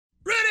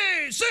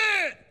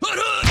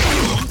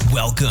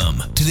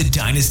Welcome to the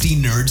Dynasty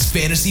Nerds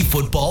Fantasy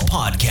Football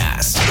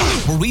Podcast,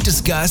 where we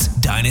discuss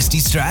Dynasty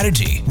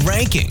strategy,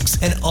 rankings,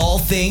 and all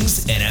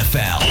things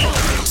NFL.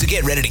 So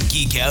get ready to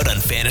geek out on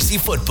fantasy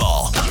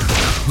football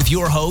with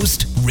your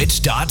host,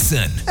 Rich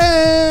Dotson.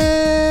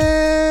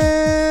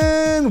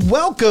 And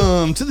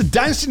welcome to the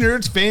Dynasty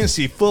Nerds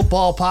Fantasy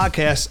Football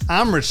Podcast.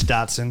 I'm Rich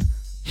Dotson.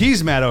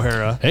 He's Matt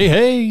O'Hara.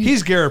 Hey.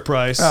 He's Garrett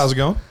Price. How's it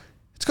going?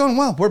 It's going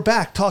well. We're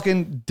back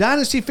talking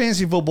Dynasty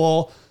Fantasy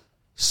Football,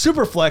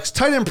 Superflex,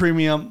 Tight End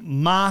Premium,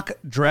 Mock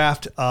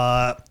Draft.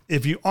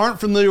 If you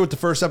aren't familiar with the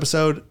first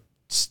episode,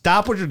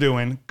 stop what you're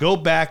doing. Go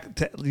back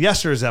to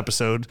yesterday's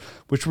episode,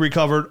 which we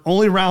covered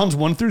only rounds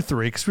 1 through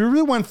 3, because we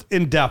really went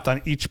in depth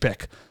on each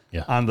pick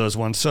on those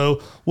ones.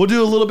 So we'll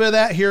do a little bit of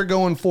that here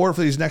going forward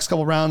for these next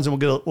couple rounds, and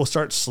we'll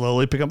start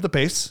slowly, pick up the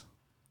pace.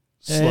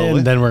 Slowly.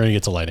 And then we're going to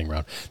get to lightning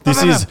round.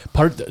 This is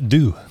part 2.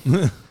 So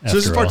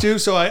this is part 2.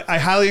 So I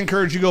highly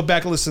encourage you to go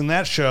back and listen to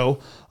that show.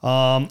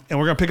 And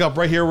we're going to pick up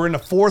right here. We're in the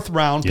 4th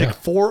round, pick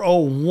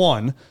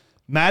 401.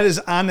 Matt is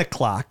on the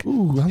clock.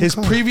 His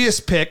previous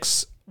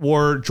picks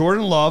were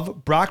Jordan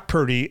Love, Brock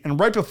Purdy, and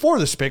right before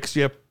this picks,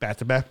 you have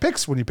back-to-back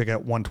picks when you pick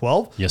at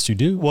 112. Yes, you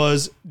do.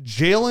 Was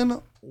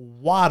Jalen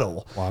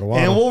Waddle. Waddle.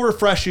 And we'll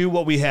refresh you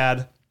what we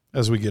had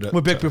as we get it.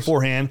 We picked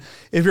beforehand.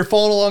 If you're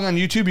following along on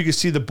YouTube, you can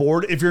see the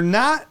board. If you're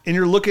not and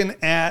you're listening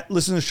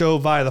to the show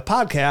via the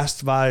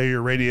podcast, via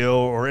your radio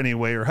or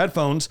anyway, or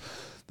headphones,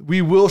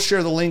 we will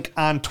share the link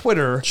on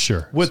Twitter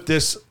with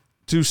this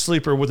to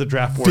Sleeper with the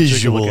draft board.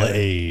 Visual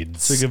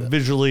aids. So you can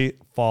visually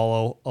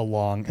follow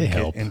along and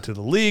get into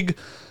the league,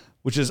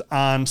 which is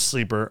on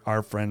Sleeper,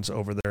 our friends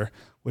over there,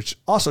 which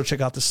also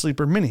check out the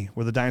Sleeper Mini,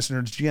 where the Dynasty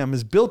Nerds GM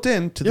is built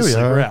into the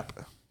Sleeper app.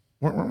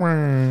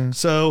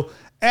 So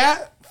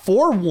at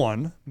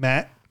 4-1,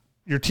 Matt,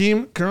 your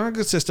team currently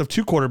consists of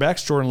 2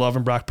 quarterbacks, Jordan Love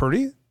and Brock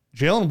Purdy.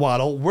 Jalen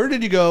Waddle, where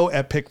did you go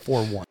at pick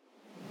 4-1?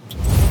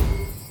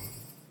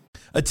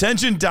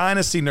 Attention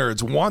Dynasty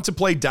nerds. Want to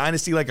play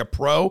Dynasty like a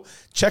pro?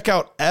 Check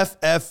out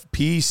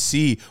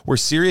FFPC, where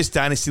serious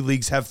Dynasty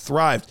leagues have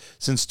thrived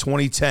since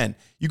 2010.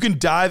 You can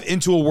dive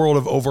into a world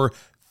of over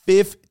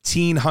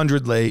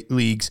 1,500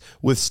 leagues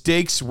with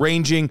stakes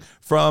ranging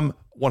from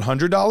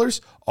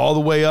 $100 all the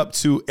way up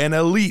to an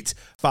elite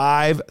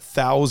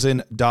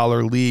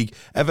 $5,000 league.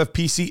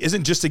 FFPC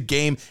isn't just a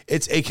game,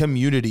 it's a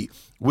community.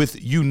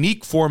 With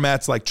unique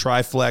formats like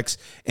Triflex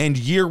and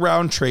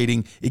year-round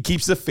trading, it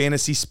keeps the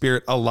fantasy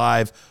spirit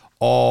alive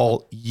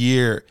all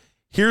year.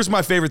 Here's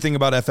my favorite thing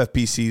about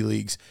FFPC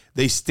leagues.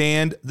 They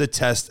stand the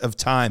test of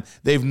time.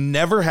 They've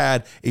never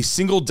had a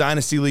single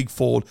Dynasty league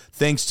fold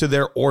thanks to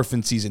their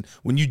orphan season.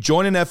 When you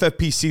join an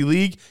FFPC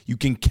league, you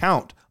can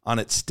count on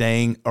it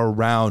staying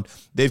around.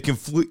 They've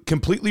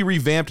completely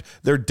revamped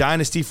their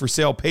Dynasty for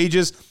sale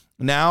pages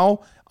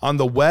now on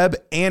the web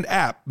and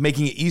app,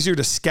 making it easier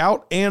to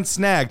scout and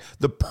snag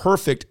the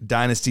perfect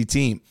Dynasty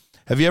team.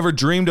 Have you ever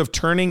dreamed of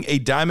turning a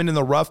diamond in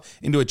the rough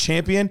into a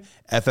champion?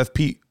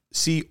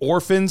 FFPC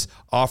Orphans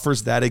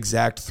offers that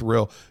exact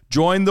thrill.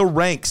 Join the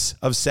ranks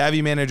of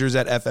savvy managers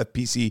at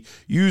FFPC.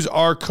 Use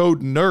our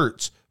code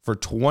NERDS for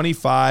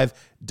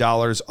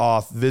 $25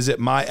 off. Visit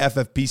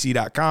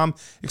myffpc.com.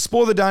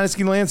 Explore the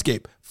Dynasty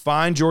landscape.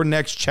 Find your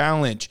next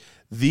challenge.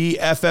 The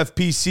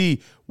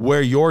FFPC,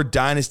 where your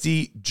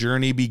Dynasty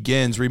journey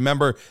begins.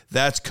 Remember,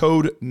 that's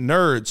code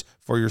NERDS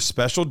for your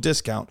special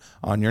discount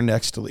on your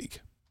next league.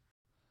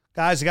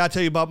 Guys, I got to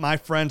tell you about my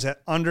friends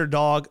at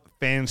Underdog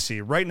Fantasy.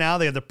 Right now,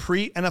 they have the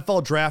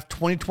pre-NFL Draft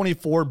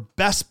 2024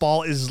 Best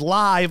Ball is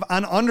live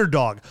on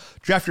Underdog.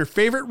 Draft your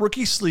favorite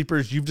rookie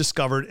sleepers you've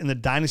discovered in the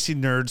Dynasty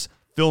Nerds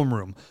film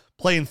room.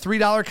 Play in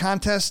 $3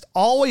 contests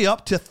all the way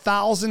up to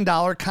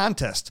 $1,000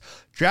 contests.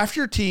 Draft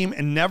your team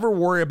and never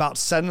worry about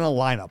setting a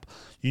lineup.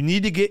 You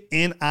need to get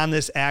in on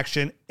this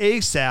action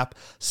ASAP.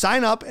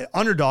 Sign up at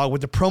Underdog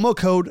with the promo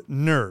code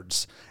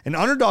NERDS. And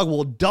Underdog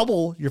will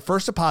double your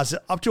first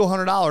deposit up to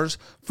 $100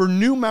 for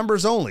new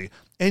members only.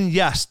 And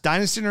yes,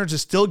 Dynasty Nerds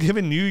is still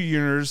giving new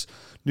users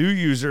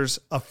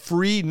a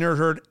free Nerd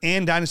Herd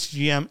and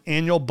Dynasty GM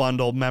annual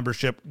bundle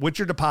membership with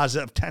your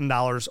deposit of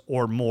 $10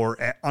 or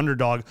more at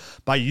Underdog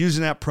by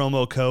using that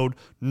promo code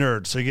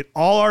NERD. So you get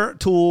all our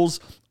tools,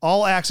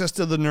 all access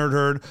to the Nerd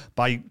Herd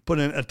by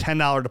putting a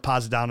 $10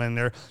 deposit down in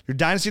there. Your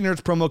Dynasty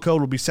Nerds promo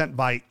code will be sent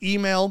by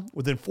email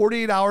within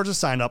 48 hours of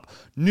sign up.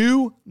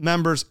 New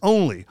members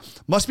only.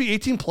 Must be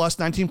 18 plus,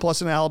 19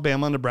 plus in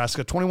Alabama and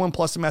Nebraska, 21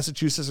 plus in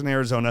Massachusetts and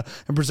Arizona,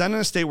 and present in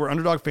a state where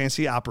Underdog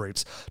Fantasy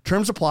operates.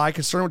 Terms apply.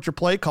 Concerned with your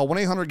play? Call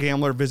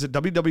 1-800-GAMBLER. Visit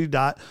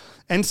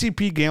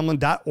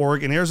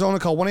www.ncpgambling.org. In Arizona,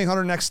 call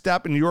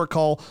 1-800-NEXT-STEP. In New York,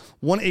 call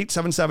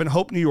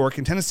 1-877-HOPE-NEW YORK.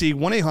 In Tennessee,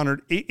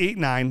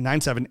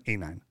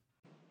 1-800-889-9789.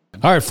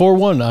 All right,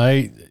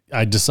 4-1.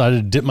 I decided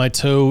to dip my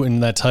toe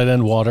in that tight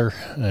end water,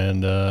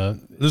 and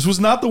this was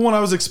not the one I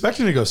was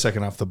expecting to go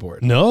second off the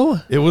board. No,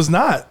 it was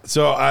not.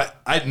 So I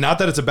not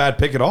that it's a bad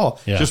pick at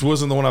all. Yeah. Just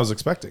wasn't the one I was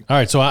expecting. All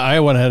right, so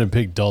I went ahead and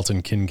picked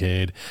Dalton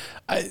Kincaid.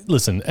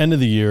 Listen, end of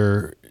the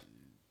year,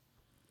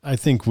 I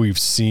think we've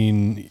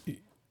seen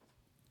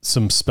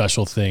some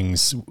special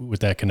things with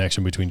that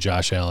connection between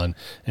Josh Allen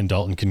and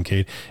Dalton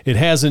Kincaid. It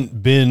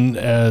hasn't been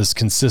as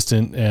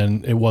consistent,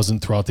 and it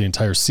wasn't throughout the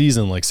entire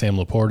season like Sam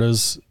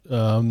Laporta's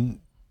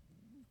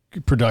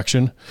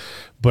production.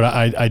 But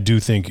I do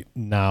think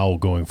now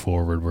going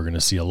forward, we're going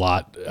to see a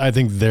lot. I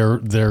think they're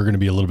going to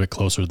be a little bit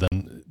closer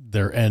than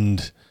their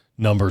end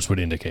numbers would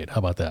indicate. How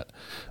about that?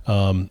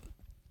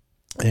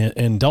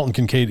 And Dalton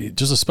Kincaid,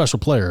 just a special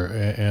player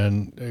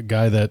and a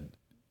guy that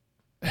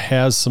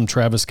has some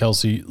Travis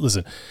Kelce.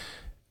 Listen,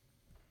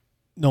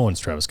 no one's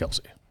Travis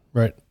Kelce,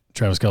 right?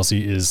 Travis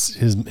Kelce is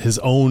his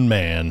own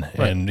man,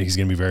 right, and he's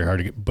going to be very hard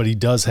to get. But he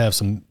does have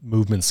some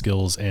movement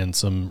skills and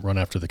some run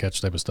after the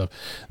catch type of stuff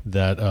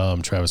that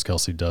Travis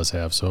Kelce does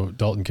have. So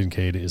Dalton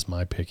Kincaid is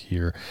my pick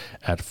here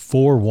at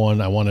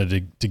 4-1. I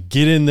wanted to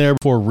get in there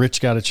before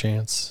Rich got a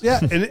chance. Yeah,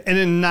 and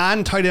in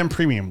non-tight end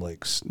premium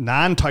leagues,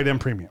 non-tight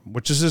end premium,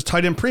 which is his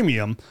tight end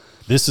premium.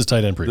 This is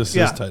tight end premium. This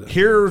is tight end.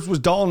 Here was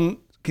Dalton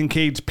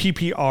Kincaid's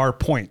PPR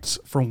points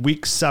from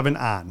week 7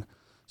 on.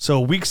 So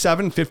week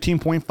 7,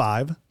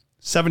 15.5.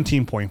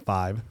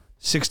 17.5,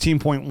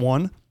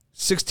 16.1,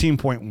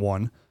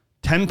 16.1,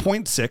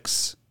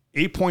 10.6,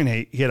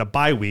 8.8. He had a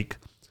bye week,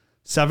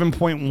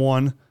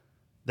 7.1.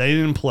 They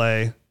didn't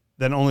play.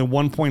 Then only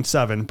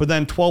 1.7, but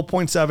then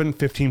 12.7,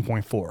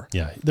 15.4.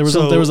 Yeah, there was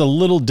a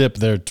little dip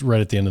there right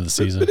at the end of the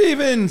season. But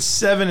even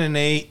 7 and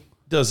 8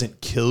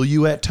 doesn't kill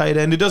you at tight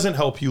end. It doesn't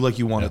help you like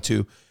you want it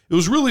to. It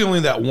was really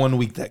only that 1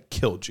 week that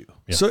killed you.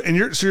 Yeah. So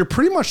you're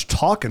pretty much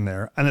talking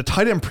there in a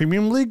tight end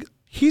premium league.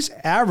 He's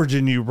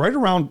averaging you right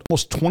around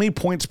almost 20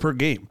 points per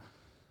game.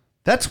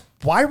 That's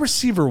wide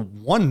receiver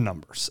 1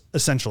 numbers,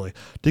 essentially.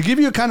 To give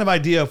you a kind of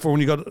idea for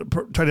when you go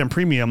to tight end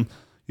premium,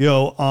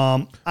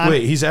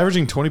 wait, he's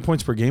averaging 20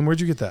 points per game? Where'd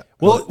you get that?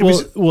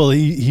 Well,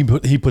 he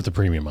put the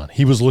premium on.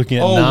 He was looking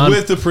at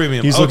with the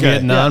premium. He's looking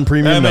at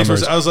non-premium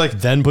numbers. I was like,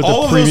 then put all the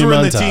of those premium were in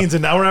on the top. teens,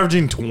 and now we're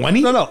averaging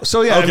 20? No.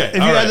 So, yeah, if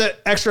you had the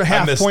extra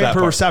half point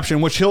per reception,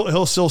 which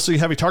he'll still see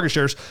heavy target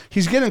shares,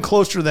 he's getting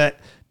closer to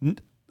that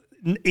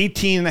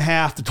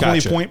 18.5 to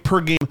 20 point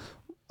per game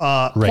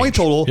point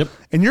total. Yep.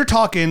 And you're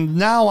talking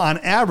now on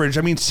average.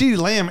 I mean, CeeDee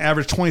Lamb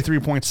averaged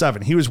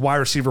 23.7. He was wide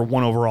receiver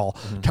 1 overall.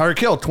 Tyreek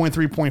Hill,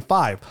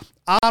 23.5.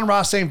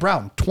 Amon-Ra St.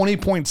 Brown,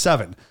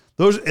 20.7.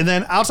 Those, and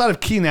then outside of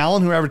Keenan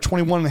Allen, who averaged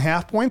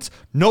 21.5 points,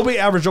 nobody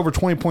averaged over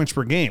 20 points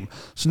per game.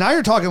 So now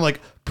you're talking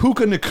like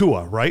Puka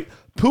Nacua, right?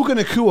 Puka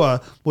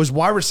Nacua was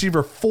wide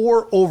receiver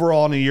 4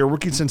 overall in a year,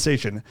 rookie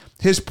sensation.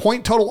 His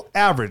point total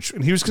average,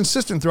 and he was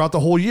consistent throughout the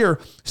whole year,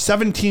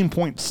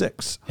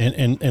 17.6.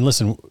 And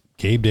listen,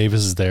 Gabe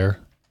Davis is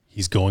there.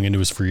 He's going into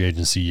his free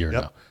agency year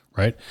now,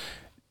 right?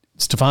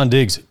 Stephon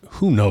Diggs,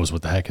 who knows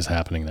what the heck is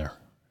happening there?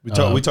 We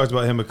talked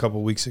about him a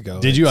couple weeks ago.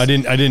 Did you? I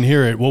didn't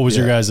hear it. What was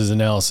your guys'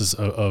 analysis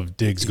of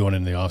Diggs going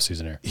into the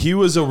offseason here? He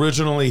was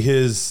originally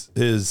his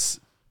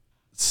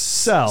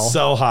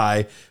sell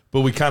high,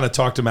 but we kind of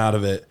talked him out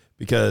of it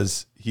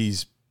because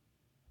he's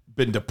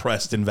been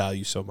depressed in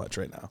value so much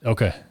right now.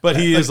 Okay. But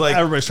he is like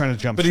everybody's trying to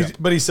jump ship.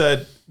 But he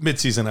said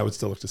midseason I would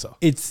still look to sell.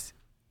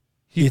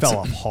 He fell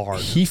off hard.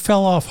 He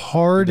fell off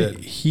hard.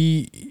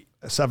 Week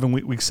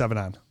 7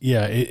 on.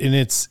 Yeah,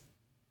 and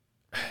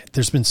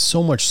there's been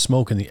so much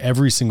smoke in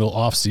every single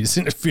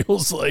offseason, it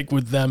feels like,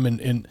 with them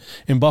in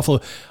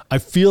Buffalo. I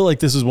feel like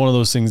this is one of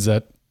those things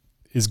that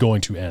is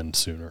going to end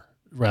sooner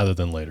rather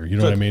than later. You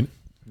know what I mean?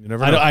 You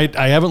never know.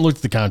 I haven't looked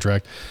at the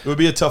contract. It would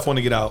be a tough one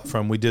to get out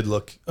from. We did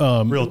look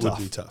real tough.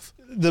 Would be tough.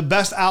 The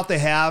best out they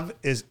have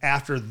is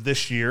after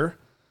this year.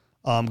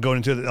 Going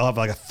into it, they'll have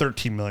like a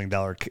 $13 million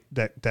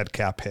dead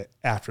cap hit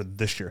after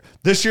this year.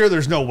 This year,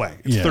 there's no way.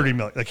 It's $30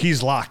 million. Like,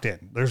 he's locked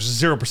in. There's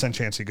 0%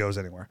 chance he goes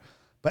anywhere.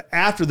 But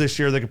after this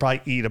year, they could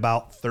probably eat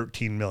about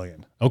 $13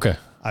 million. Okay.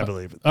 I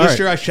believe. This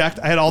year I checked.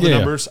 I had all the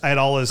numbers. I had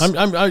all his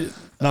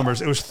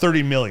numbers. It was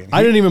 $30 million.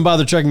 I didn't even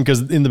bother checking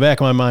because in the back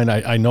of my mind,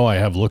 I know I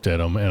have looked at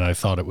him and I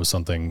thought it was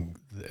something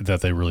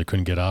that they really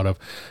couldn't get out of.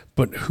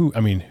 But who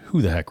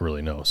the heck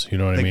really knows? You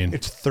know what I mean?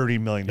 It's $30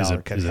 million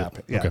cap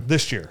hit. Yeah, okay.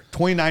 This year,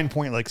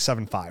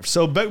 29.75.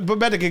 So, but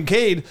back to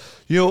Kincaid,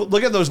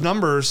 look at those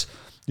numbers.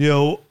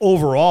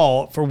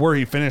 Overall for where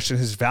he finished in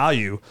his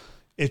value.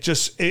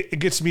 It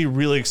gets me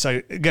really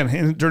excited.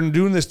 Again,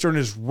 during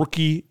his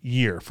rookie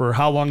year, for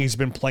how long he's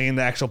been playing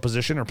the actual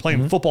position or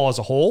playing football as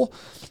a whole,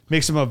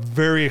 makes him a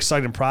very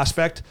exciting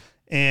prospect.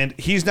 And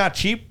he's not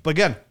cheap. But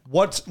again,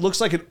 what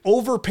looks like an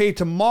overpay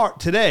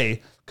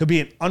today could be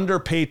an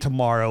underpay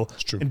tomorrow.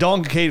 That's true. And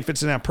Dalton Kincaid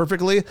fits in that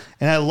perfectly.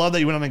 And I love that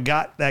you went on and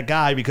got that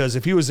guy, because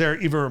if he was there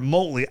even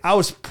remotely, I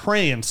was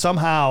praying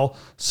somehow,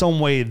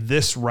 some way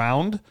this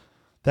round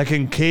that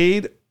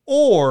Kincaid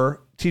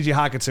or TJ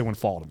Hockenson would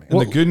fall to me. And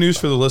the good news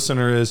for the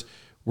listener is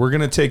we're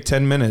going to take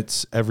 10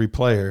 minutes every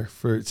player.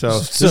 So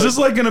this is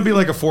like going to be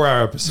like a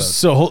 4-hour episode.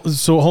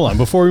 So hold on.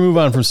 Before we move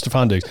on from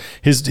Stephon Diggs,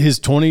 his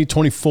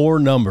 2024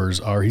 numbers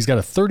are, he's got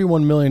a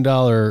 $31 million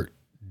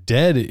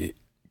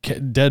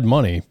dead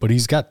money, but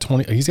he's got a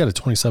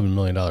 $27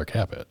 million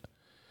cap hit.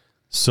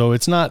 So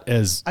it's not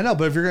as... I know,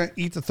 but if you're going to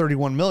eat the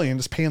 $31 million,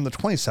 just pay him the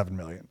 $27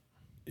 million.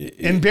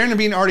 And Brandon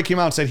Bean already came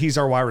out and said he's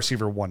our wide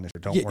receiver 1 this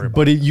year. Don't worry about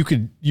but you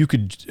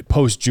could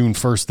post June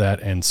 1st that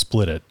and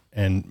split it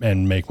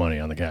and make money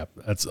on the cap.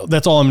 That's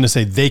all I'm going to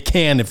say. They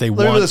can if they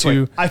want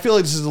to. I feel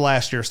like this is the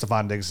last year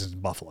Stephon Diggs is in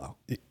Buffalo.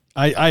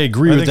 I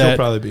agree with that. He'll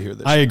probably be here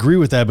this year. I agree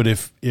with that, but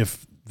if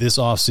this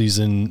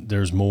offseason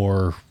there's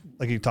more,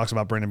 like he talks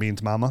about Brandon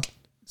Bean's mama,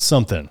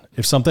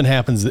 if something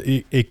happens,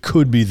 it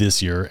could be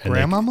this year. And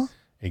grandmama,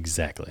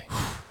 exactly.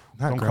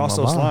 Don't cross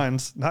those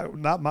lines. Not.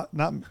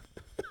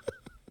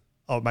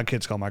 Oh, my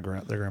kids call their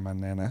grandma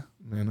Nana.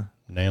 Nana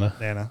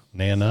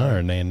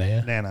or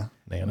Nana? Nana.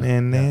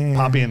 Nana.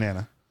 Poppy and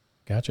Nana.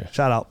 Gotcha.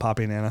 Shout out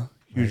Poppy and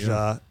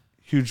Nana.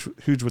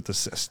 Huge with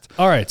assist.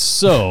 All right,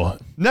 so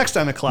next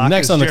on the clock.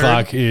 The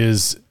clock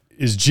is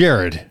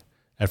Jared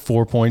at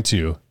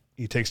 4.2.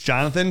 He takes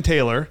Jonathan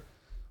Taylor,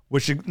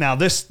 now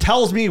this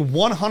tells me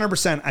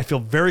 100% I feel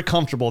very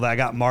comfortable that I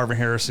got Marvin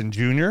Harrison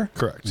Jr.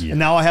 Correct. Yeah, and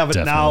now I have it.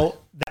 Now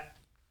that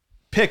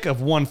pick of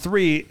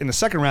 1-3 in the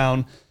second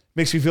round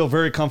makes me feel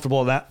very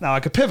comfortable that now I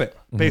could pivot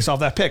based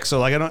off that pick. So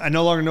like I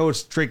no longer know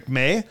it's Drake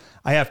May.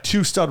 I have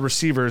 2 stud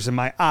receivers in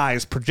my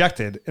eyes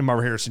projected in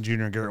Marvin Harrison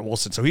Jr. and Garrett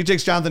Wilson. So he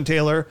takes Jonathan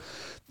Taylor.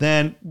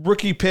 Then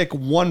rookie pick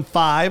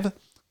 1-5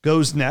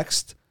 goes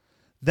next.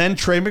 Then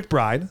Trey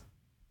McBride.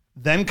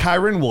 Then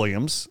Kyron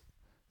Williams.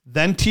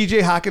 Then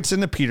TJ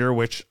Hockenson to Peter,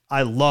 which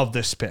I love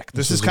this pick.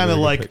 This is kind of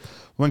like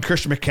when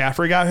Christian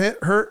McCaffrey got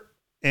hurt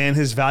and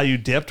his value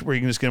dipped, where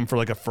you can just get him for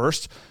like a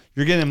first.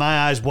 You're getting, in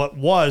my eyes, what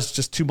was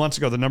just 2 months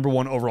ago the number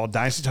 1 overall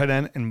dynasty tight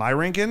end in my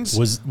rankings.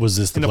 Was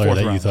this the player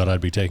that you thought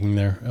I'd be taking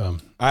there?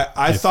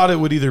 I thought it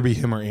would either be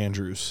him or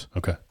Andrews.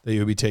 Okay, that you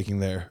would be taking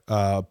there.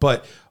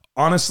 But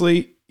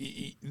honestly,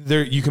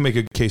 you can make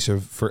a case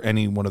for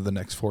any one of the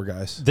next 4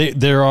 guys.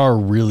 There are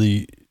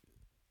really.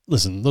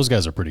 Listen, those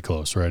guys are pretty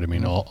close, right? I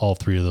mean, all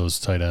 3 of those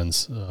tight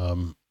ends.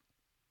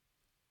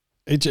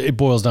 It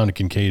boils down to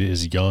Kincaid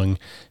is young.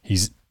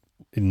 He's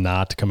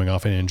not coming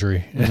off an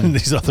injury, and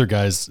these other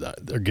guys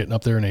are getting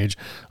up there in age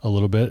a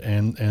little bit.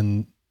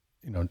 And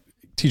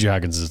TJ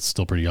Hawkins is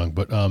still pretty young,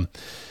 but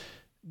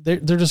they're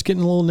just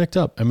getting a little nicked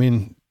up. I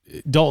mean,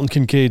 Dalton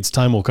Kincaid's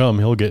time will come;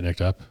 he'll get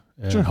nicked up,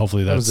 and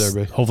hopefully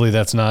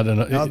that's not.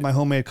 Now with my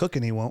homemade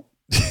cooking, he won't.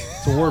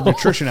 It's a war of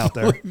nutrition out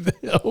there.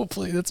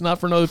 Hopefully that's not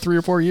for another 3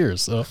 or 4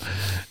 years. So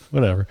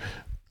whatever.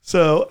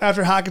 So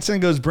after Hockenson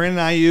goes Brandon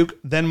Ayuk,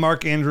 then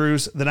Mark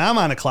Andrews, then I'm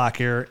on the clock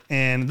here.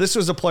 And this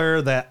was a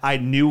player that I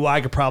knew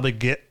I could probably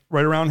get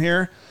right around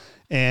here.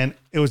 And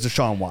it was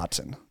Deshaun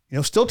Watson.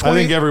 Still 20. I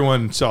think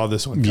everyone saw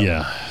this one coming.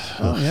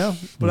 Yeah.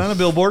 Put on a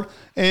billboard.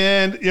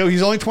 And,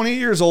 he's only 28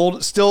 years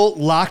old, still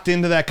locked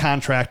into that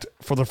contract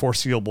for the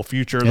foreseeable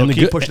future. They'll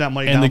keep pushing that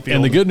money downfield.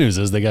 And the good news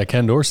is they got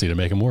Ken Dorsey to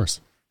make him worse.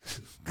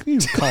 You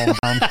calm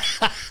down.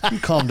 You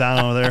calm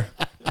down over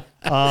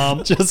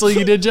there. Just like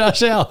you did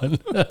Josh Allen.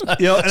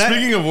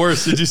 Speaking of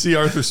worse, did you see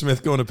Arthur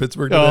Smith going to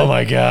Pittsburgh today? Oh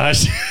my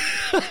gosh.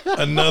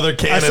 Another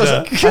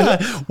Canada.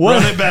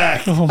 Run it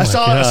back. I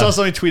saw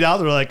somebody tweet out.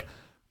 They're like,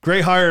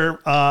 great hire,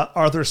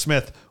 Arthur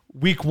Smith.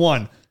 Week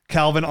 1,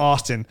 Calvin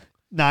Austin.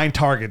 9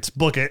 targets.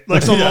 Book it.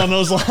 Like something along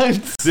those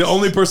lines. The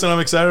only person I'm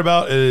excited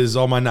about is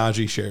all my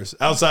Najee shares.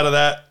 Outside of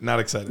that, not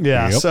excited.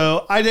 Yeah. Yep.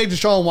 So I take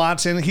Deshaun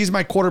Watson. He's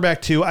my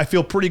quarterback too. I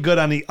feel pretty good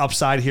on the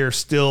upside here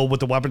still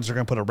with the weapons they're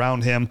going to put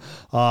around him.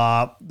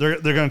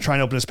 They're going to try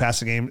and open his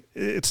passing game.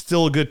 It's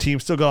still a good team,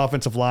 still good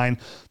offensive line.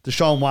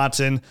 Deshaun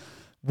Watson.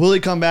 Will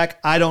he come back?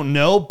 I don't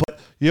know. But,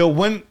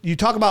 when you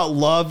talk about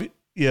love,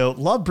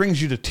 love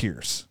brings you to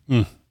tears.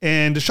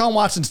 And Deshaun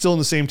Watson's still in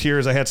the same tier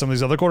as I had some of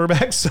these other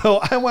quarterbacks. So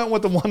I went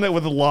with the one that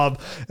with the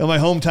love in my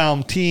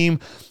hometown team.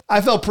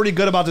 I felt pretty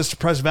good about this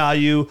suppressed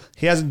value.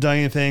 He hasn't done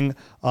anything.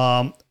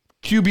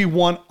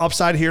 QB1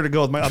 upside here to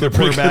go with my other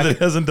quarterback. That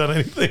hasn't done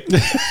anything.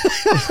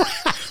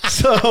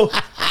 So,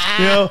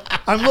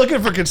 I'm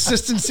looking for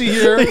consistency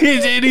here.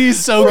 He's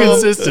so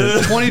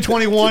consistent.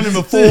 2021 and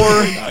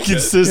before.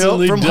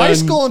 Consistently from high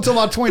school until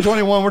about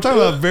 2021, we're talking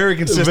about a very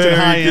consistent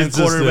high-end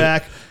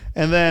quarterback.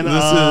 And then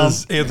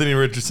this is Anthony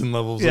Richardson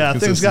levels. Yeah,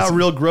 things got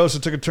real gross.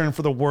 It took a turn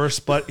for the worse,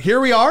 but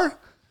here we are,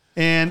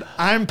 and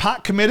I'm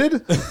pot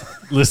committed.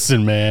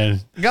 Listen,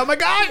 man, got my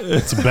guy.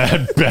 It's a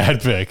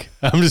bad pick.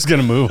 I'm just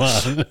gonna move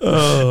on.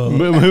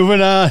 Moving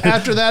on.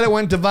 After that, it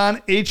went Devon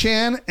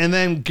Achane, and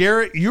then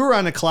Garrett. You were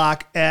on the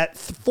clock at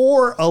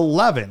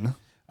 4:11.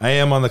 I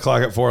am on the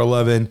clock at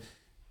 4:11.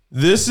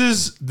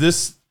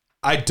 This.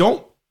 I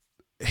don't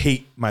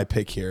hate my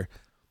pick here.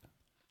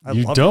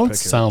 You don't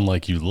sound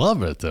like you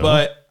love it though,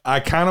 but I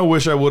kind of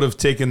wish I would have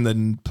taken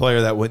the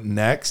player that went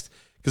next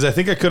because I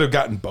think I could have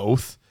gotten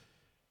both.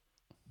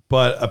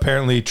 But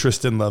apparently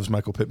Tristan loves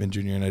Michael Pittman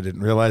Jr. and I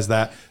didn't realize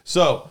that.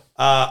 So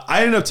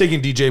I ended up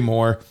taking DJ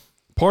Moore.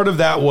 Part of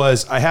that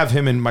was I have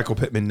him and Michael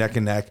Pittman neck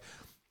and neck.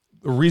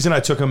 The reason I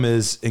took him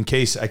is in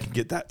case I can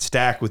get that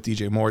stack with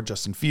DJ Moore,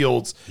 Justin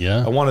Fields.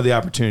 Yeah, I wanted the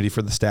opportunity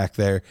for the stack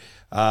there.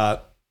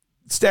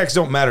 Stacks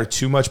don't matter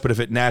too much, but if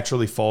it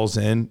naturally falls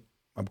in,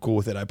 I'm cool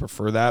with it. I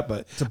prefer that,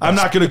 but I'm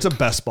not going to. It's a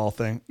best ball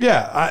thing.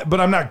 Yeah,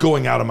 but I'm not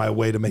going out of my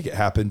way to make it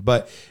happen.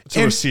 But it's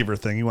a receiver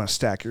thing. You want to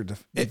stack your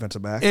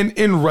defensive back.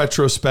 In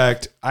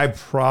retrospect, I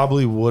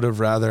probably would have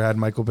rather had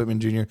Michael Pittman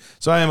Jr.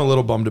 So I am a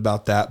little bummed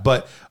about that,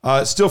 but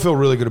still feel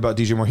really good about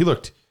DJ Moore. He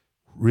looked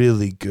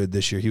really good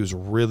this year. He was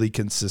really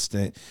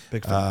consistent,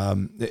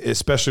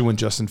 especially when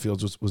Justin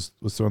Fields was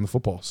throwing the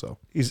football. So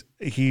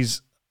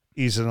he's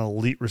an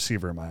elite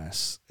receiver in my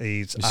eyes.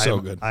 He's so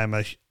good.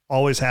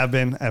 Always have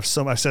been. I've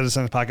said this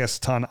on the podcast a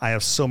ton. I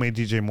have so many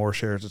DJ Moore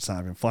shares. It's not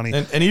even funny.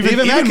 And even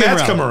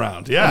Matt's come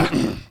around.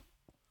 Yeah.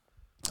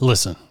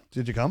 Listen.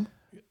 Did you come?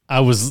 I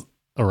was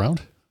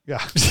around.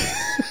 Yeah.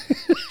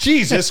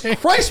 Jesus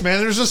Christ, man.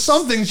 There's just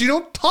some things you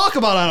don't talk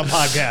about on a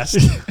podcast.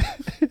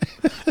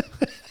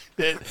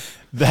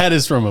 That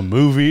is from a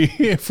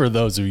movie for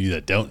those of you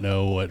that don't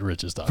know what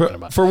Rich is talking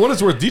about. For what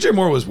it's worth, DJ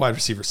Moore was wide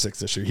receiver 6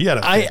 this year. He had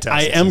a fantastic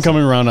I am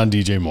coming around on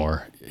DJ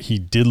Moore. He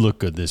did look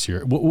good this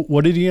year.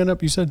 What did he end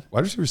up, you said?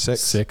 Wide receiver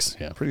 6. 6,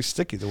 yeah. Pretty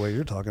sticky the way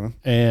you're talking.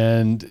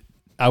 And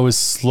I was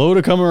slow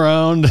to come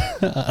around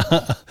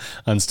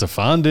on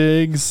Stephon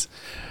Diggs.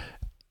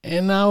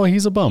 And now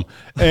he's a bum.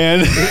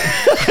 And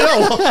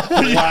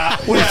wow.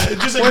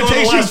 Just like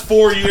the last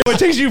 4 years. It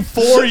takes you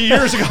 4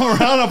 years to come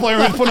around on a player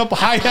who's putting up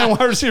high-end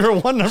wide receiver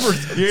 1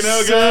 numbers. You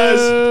know,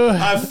 guys,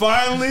 I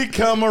finally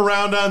come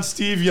around on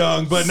Steve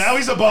Young, but now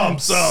he's a bum.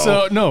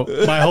 So no,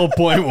 my whole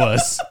point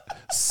was,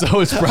 so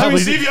it's probably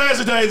Steve Young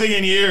hasn't done anything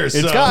in years.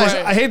 So. Guys,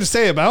 I hate to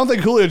say it, but I don't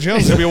think Julio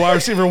Jones is going to be a wide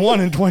receiver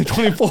 1 in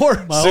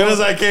 2024. As soon as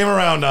I came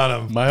around on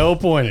him. My whole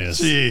point is,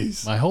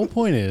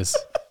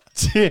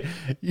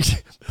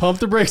 pump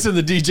the brakes on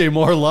the DJ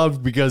Moore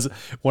love, because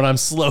when I'm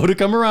slow to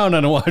come around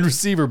on a wide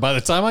receiver, by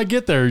the time I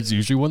get there, it's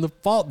usually when the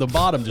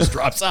bottom just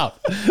drops out.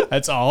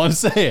 That's all I'm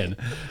saying.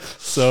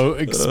 So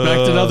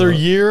expect another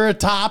year at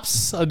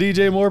tops of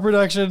DJ Moore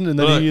production, and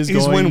then he's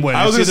win-win.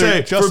 I was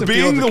going to say, for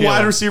being the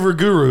wide receiver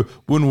guru,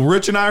 when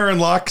Rich and I are in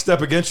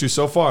lockstep against you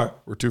so far,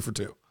 we're 2 for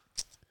 2.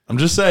 I'm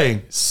just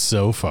saying.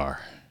 So far.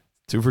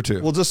 2 for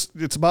 2. Well,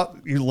 it's about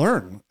you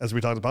learn, as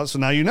we talked about. So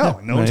now you know.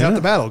 No one's half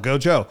the battle. Go,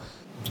 Joe.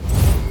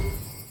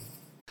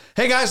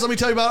 Hey guys, let me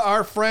tell you about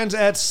our friends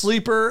at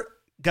Sleeper.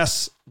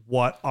 Guess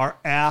what? Our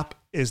app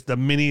the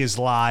mini is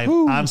live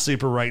on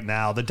Sleeper right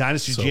now. The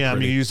Dynasty GM.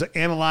 Pretty. You can use the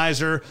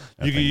analyzer.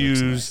 You can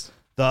use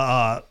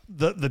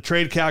the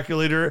trade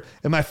calculator.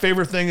 And my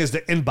favorite thing is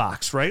the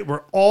inbox, right?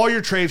 Where all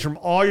your trades from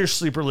all your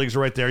Sleeper leagues are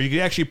right there. You can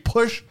actually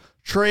push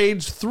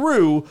trades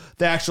through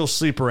the actual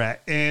Sleeper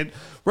app. And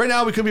right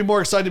now, we couldn't be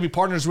more excited to be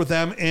partners with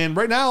them. And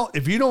right now,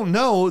 if you don't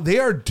know, they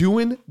are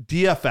doing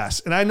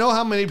DFS. And I know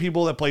how many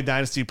people that play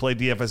Dynasty play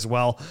DFS as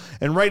well.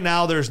 And right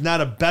now, there's not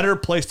a better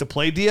place to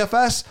play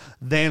DFS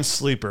than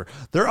Sleeper.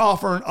 They're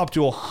offering up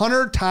to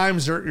 100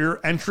 times your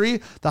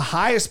entry, the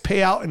highest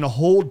payout in the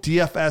whole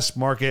DFS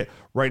market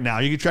right now.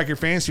 You can track your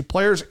fantasy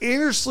players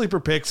and your sleeper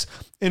picks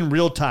in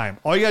real time.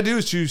 All you got to do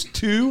is choose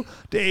 2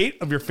 to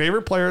 8 of your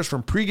favorite players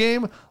from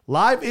pregame,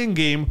 live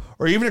in-game,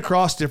 or even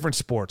across different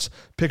sports.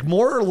 Pick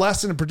more or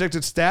less than the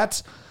predicted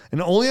stats,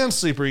 and only on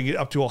Sleeper you can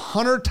get up to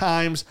 100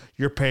 times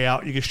your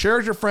payout. You can share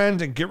with your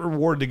friends and get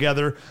rewarded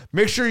together.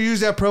 Make sure you use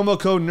that promo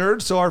code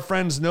NERD so our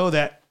friends know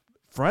that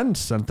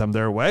friends sent them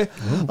their way.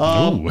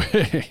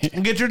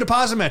 And get your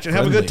deposit match and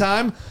have a good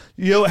time.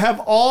 You have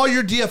all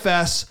your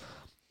DFS,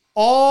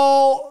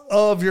 all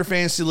of your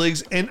fantasy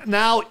leagues, and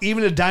now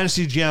even a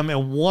Dynasty GM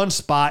in one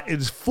spot. It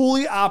is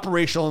fully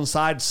operational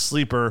inside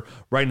Sleeper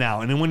right now.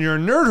 And then when you're a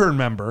Nerd Herd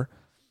member,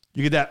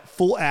 you get that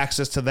full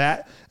access to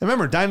that. And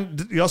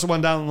remember, you also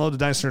want to download the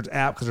Dynasty Nerds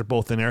app because they're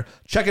both in there.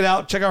 Check it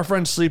out. Check our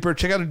friend Sleeper.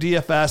 Check out the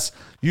DFS.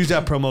 Use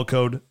that promo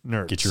code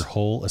NERDS. Get your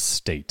whole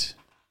estate.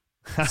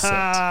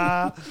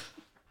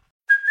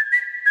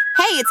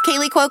 Hey, it's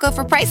Kaylee Cuoco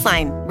for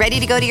Priceline. Ready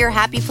to go to your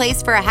happy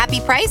place for a happy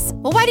price?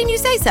 Well, why didn't you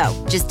say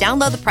so? Just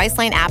download the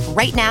Priceline app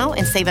right now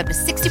and save up to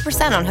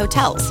 60% on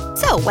hotels.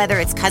 So whether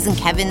it's Cousin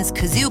Kevin's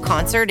Kazoo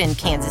Concert in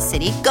Kansas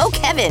City, go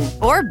Kevin,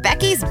 or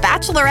Becky's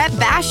Bachelorette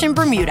Bash in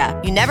Bermuda,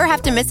 you never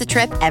have to miss a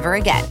trip ever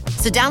again.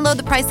 So download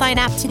the Priceline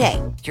app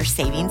today. Your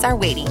savings are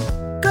waiting.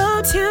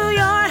 Go to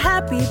your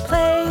happy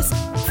place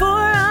for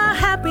a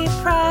happy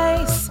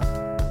price.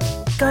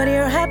 Go to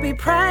your happy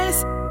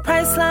price,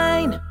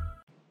 Priceline.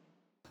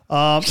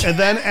 And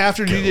then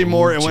after DJ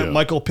Moore, it went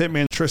Michael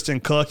Pittman,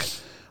 Tristan Cook.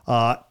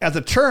 At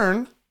the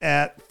turn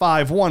at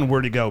 5-1,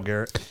 where'd he go,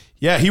 Garrett?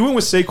 Yeah, he went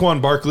with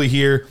Saquon Barkley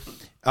here,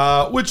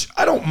 which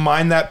I don't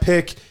mind that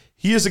pick.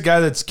 He is a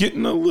guy that's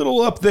getting a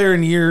little up there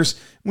in years.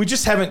 We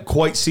just haven't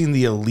quite seen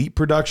the elite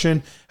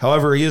production.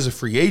 However, he is a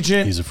free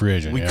agent. He's a free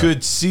agent. We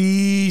could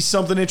see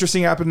something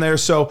interesting happen there.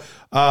 So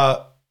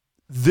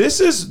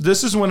this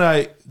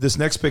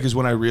next pick is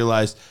when I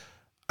realized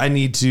I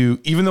need to,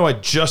 even though I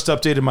just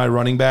updated my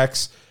running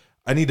backs,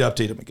 I need to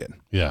update them again.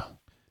 Yeah.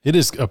 It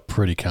is a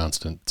pretty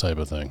constant type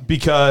of thing.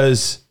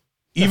 Because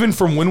even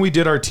from when we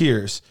did our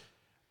tiers,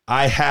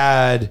 I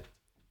had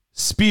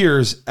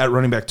Spears at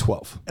running back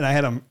 12. And I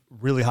had him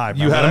really high.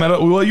 You had him at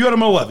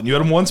 11. You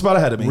had him one spot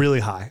ahead of me. Really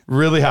high.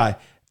 Really high.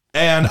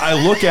 And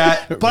I look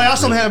at, But I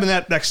also had him in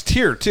that next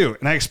tier too,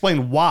 and I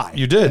explained why.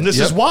 You did, And this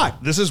yep. is why.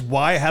 This is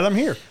why I had him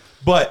here.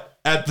 but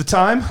at the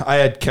time, I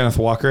had Kenneth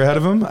Walker ahead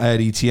of him. I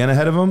had Etienne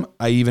ahead of him.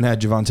 I even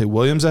had Javonte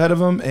Williams ahead of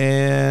him,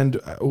 and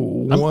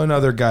one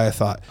other guy I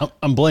thought.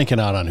 I'm blanking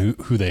out on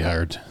who they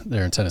hired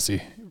there in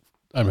Tennessee.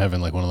 I'm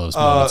having like one of those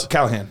moments.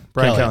 Callahan,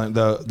 Brian Callahan,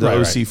 the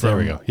OC from There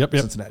we go. Yep.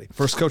 Cincinnati.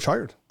 First coach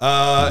hired.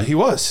 He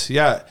was,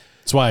 yeah.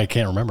 That's why I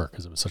can't remember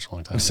because it was such a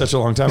long time ago. Such a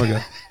long time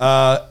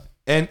ago.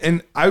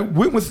 And I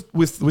went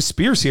with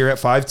Spears here at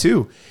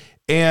 5'2",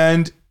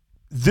 and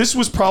this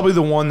was probably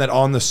the one that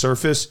on the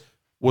surface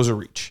was a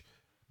reach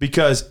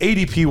because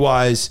ADP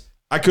wise,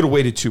 I could have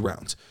waited 2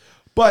 rounds,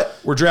 but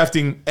we're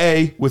drafting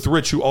with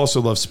Rich, who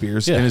also loves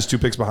Spears and his 2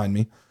 picks behind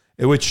me,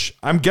 which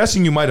I'm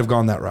guessing you might have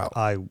gone that route.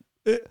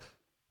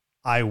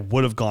 I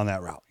would have gone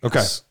that route. Okay.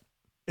 Yes.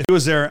 If he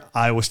was there,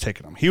 I was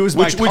taking him. He was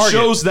my target. Which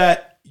shows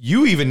that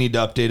you even need to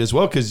update as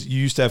well because you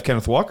used to have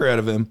Kenneth Walker out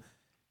of him,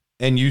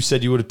 and you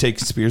said you would have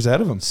taken Spears out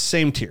of him.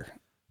 Same tier.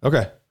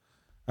 Okay.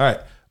 All right.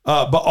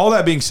 But all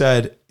that being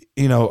said,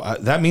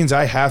 that means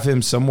I have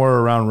him somewhere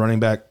around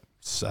running back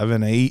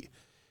 7, 8,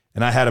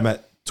 and I had him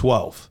at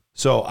 12.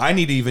 So I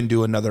need to even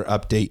do another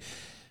update.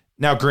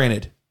 Now,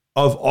 granted,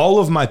 of all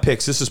of my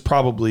picks, this is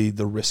probably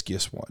the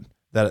riskiest one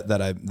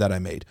that I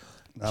made.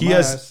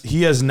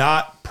 He has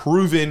not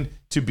proven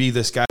to be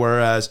this guy,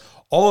 whereas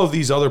all of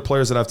these other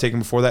players that I've taken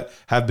before that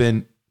have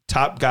been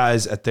top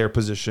guys at their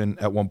position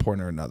at one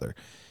point or another.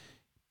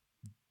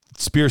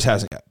 Spears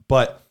hasn't yet.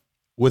 But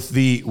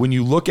when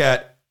you look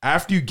at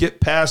after you get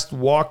past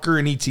Walker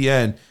and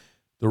Etienne,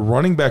 the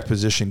running back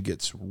position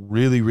gets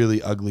really,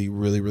 really ugly,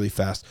 really, really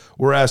fast.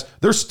 Whereas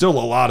there's still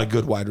a lot of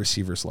good wide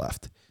receivers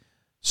left.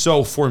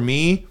 So for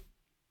me,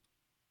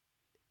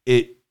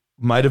 it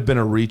might have been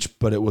a reach,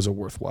 but it was a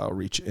worthwhile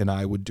reach, and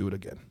I would do it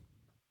again.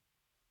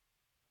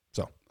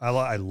 So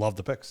I love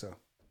the pick, so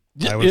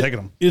I would have taken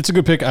him. It's a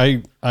good pick.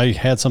 I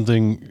had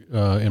something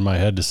in my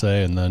head to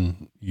say, and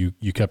then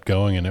you kept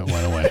going, and it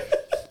went away.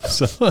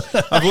 So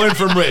I've learned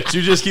from Rich.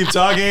 You just keep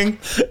talking,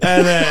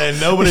 and then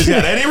nobody's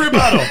got any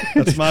rebuttal.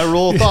 That's my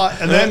rule of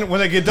thought. And then when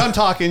I get done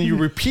talking, you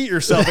repeat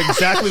yourself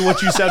exactly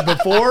what you said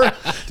before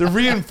to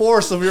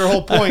reinforce of your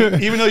whole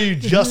point, even though you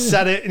just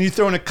said it, and you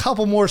throw in a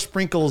couple more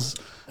sprinkles.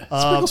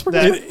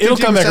 That it'll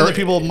come back. That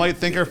people might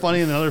think are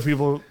funny, and other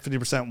people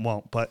 50%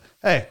 won't. But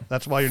hey,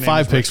 that's why your name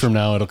 5 is picks Rich. from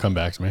now, it'll come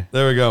back to me.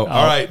 There we go.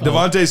 All right,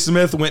 Devontae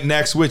Smith went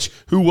next,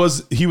 he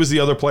was the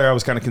other player I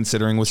was kind of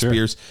considering with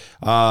Spears.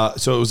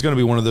 So it was going to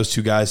be one of those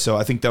 2 guys. So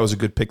I think that was a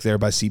good pick there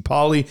by C.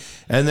 Pauly.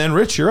 And then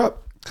Rich, you're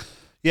up.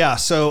 Yeah.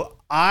 So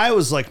I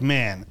was like,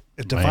 man,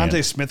 if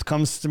Devontae Smith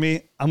comes to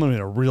me, I'm going to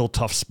be in a real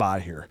tough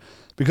spot here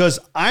because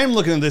I'm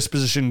looking at this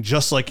position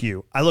just like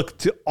you. I look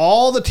to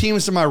all the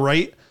teams to my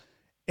right.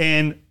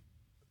 And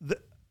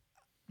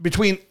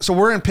so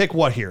we're in pick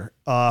what here?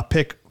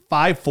 Pick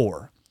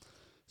 5-4.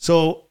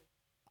 So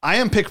I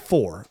am pick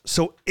 4.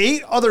 So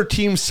 8 other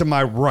teams to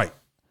my right.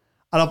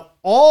 Out of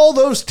all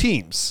those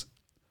teams,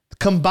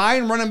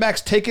 combined running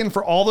backs taken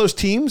for all those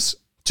teams,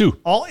 2.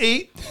 All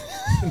 8,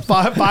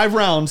 5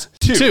 rounds,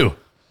 2. 2.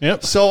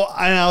 Yep. So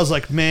I was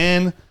like,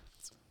 man,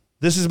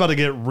 this is about to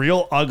get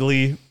real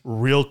ugly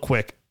real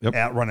quick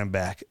at running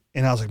back.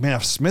 And I was like, man,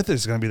 if Smith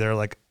is going to be there,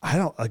 like, it's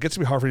going to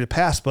be hard for you to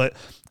pass. But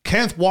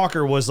Kenneth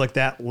Walker was like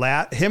that.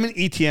 Him and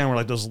Etienne were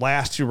like those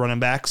last 2 running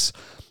backs.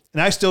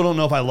 And I still don't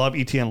know if I love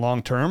Etienne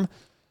long term.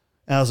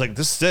 And I was like,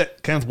 this is it.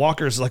 Kenneth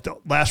Walker is like the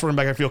last running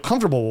back I feel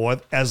comfortable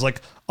with as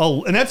like,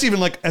 and that's even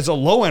like as a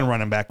low end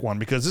running back one,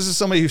 because this is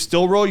somebody who's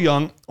still real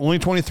young, only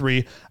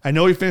 23. I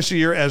know he finished the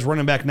year as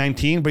running back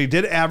 19, but he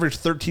did average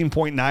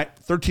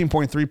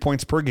 13.3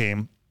 points per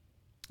game.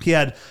 He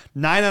had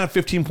 9 out of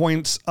 15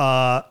 points,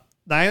 9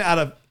 out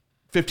of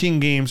 15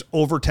 games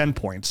over 10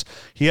 points.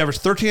 He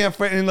averaged 13,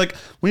 and like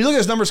when you look at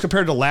his numbers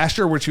compared to last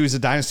year, which he was a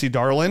dynasty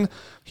darling,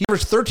 he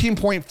averaged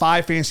 13.5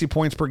 fantasy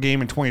points per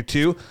game in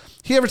 22.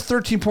 He averaged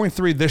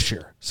 13.3 this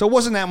year. So it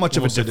wasn't that much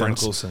of a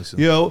difference.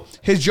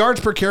 His yards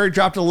per carry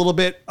dropped a little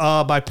bit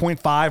by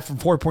 0.5 from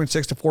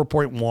 4.6 to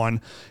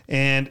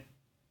 4.1.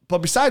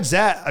 But besides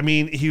that, I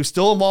mean, he was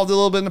still involved a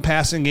little bit in the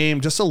passing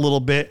game, just a little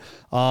bit.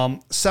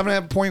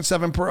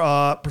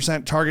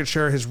 7.7% target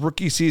share his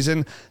rookie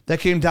season. That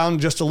came down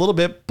just a little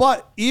bit.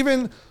 But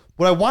even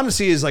what I want to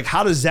see is like,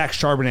 how does Zach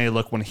Charbonnet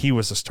look when he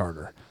was a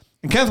starter?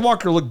 And Kenneth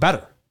Walker looked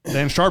better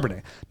than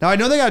Charbonnet. Now, I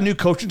know they got a new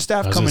coaching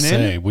staff coming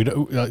in. We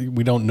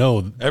don't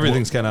know.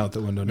 Everything's kind of out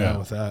the window now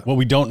with that. Well,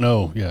 we don't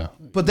know. Yeah.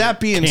 But that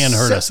being can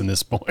hurt us in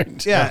this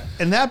point. Yeah.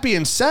 And that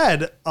being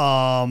said,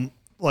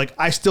 like,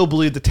 I still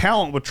believe the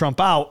talent would trump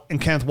out,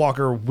 and Kenneth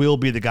Walker will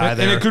be the guy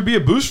there. And it could be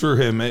a boost for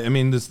him. I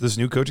mean, this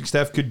new coaching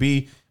staff could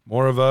be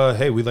more of a,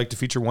 hey, we'd like to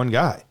feature one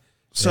guy.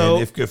 So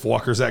and if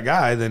Walker's that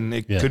guy, then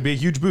it could be a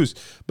huge boost.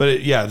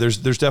 But there's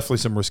definitely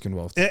some risk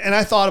involved. And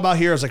I thought about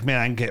here, I was like, man,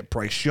 I can get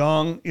Bryce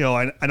Young. You know,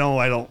 I know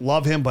I don't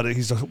love him, but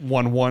he's a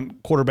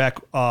 1-1 quarterback,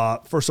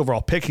 first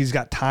overall pick. He's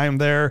got time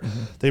there.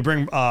 Mm-hmm. They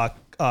bring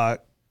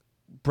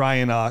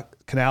Brian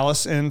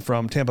Canales in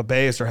from Tampa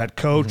Bay as their head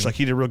coach. Mm-hmm. Like,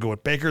 he did real good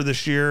with Baker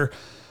this year.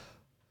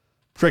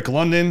 Drake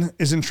London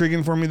is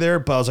intriguing for me there,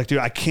 but I was like, dude,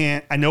 I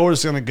know where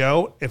it's going to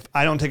go. If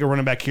I don't take a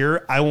running back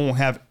here, I won't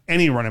have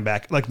any running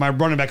back. Like my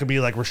running back could be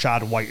like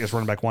Rashad White is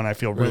running back 1. I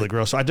feel really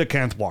gross. So I took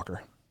Kenneth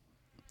Walker.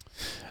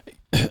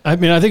 I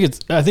mean, I think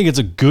it's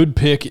a good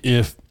pick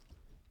if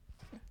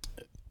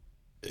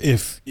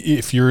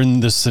you're in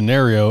this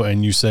scenario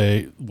and you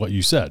say what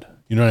you said.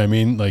 You know what I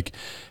mean? Like,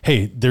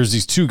 hey, there's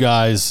these two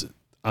guys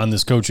on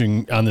this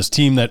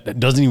team that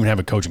doesn't even have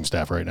a coaching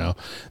staff right now.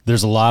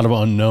 There's a lot of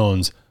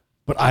unknowns,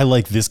 but I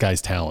like this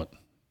guy's talent.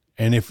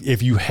 And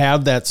if you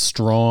have that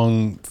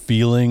strong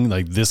feeling,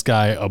 like this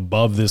guy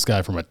above this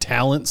guy from a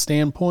talent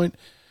standpoint,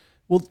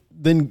 well,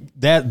 then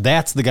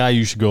that's the guy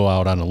you should go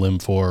out on a limb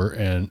for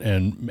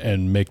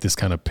and make this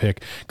kind of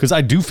pick. Because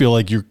I do feel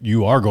like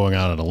you are going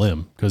out on a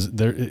limb because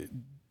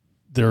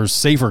there are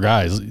safer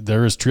guys.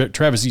 There is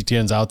Travis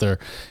Etienne's out there.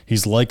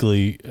 He's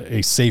likely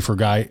a safer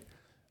guy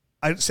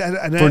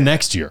for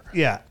next year.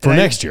 Yeah,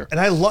 next year. And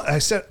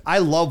I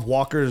love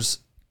Walker's.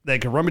 They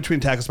can run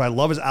between tackles, but I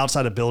love his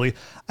outside ability.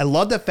 I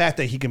love the fact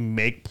that he can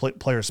make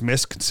players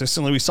miss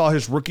consistently. We saw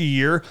his rookie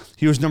year.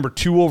 He was number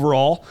 2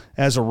 overall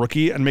as a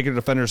rookie and making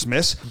defenders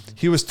miss.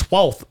 He was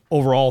 12th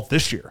overall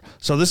this year.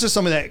 So this is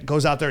somebody that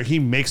goes out there. He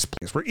makes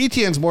plays. Where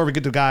Etienne's more of a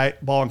get the guy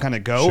ball and kind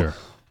of go. Sure.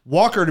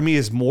 Walker to me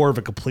is more of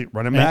a complete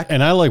running back.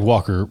 And I like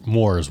Walker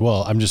more as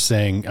well. I'm just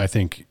saying I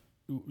think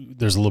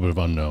there's a little bit of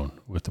unknown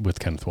with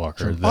Kenneth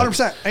Walker.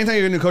 100%. Anytime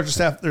you get a new coaching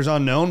staff, there's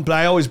unknown, but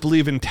I always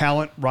believe in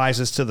talent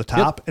rises to the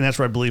top, and that's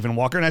where I believe in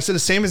Walker. And I said the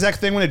same exact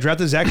thing when I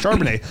drafted Zach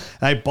Charbonnet,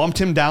 and I bumped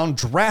him down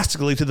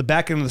drastically to the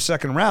back end of the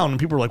second round, and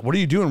people were like, what are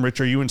you doing, Rich?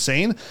 Are you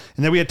insane?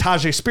 And then we had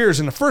Tajay Spears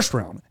in the first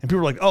round, and people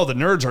were like, oh, the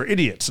nerds are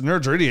idiots. The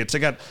nerds are idiots. They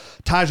got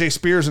Tajay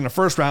Spears in the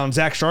first round,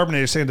 Zach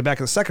Charbonnet is saying the back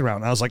of the second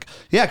round. And I was like,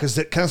 yeah,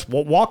 because Kenneth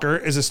Walker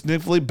is a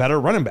significantly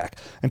better running back,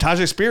 and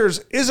Tajay Spears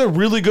is a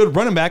really good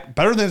running back,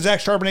 better than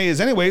Zach Charbonnet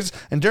is anyways,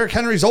 and Derrick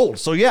Henry's old.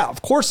 So yeah,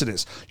 of course it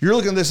is. You're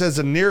looking at this as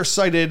a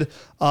nearsighted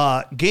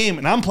game,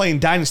 and I'm playing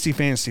Dynasty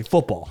Fantasy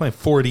Football. Playing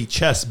 40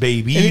 chess,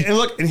 baby. And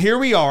look, and here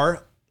we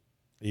are.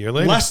 A year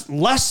later.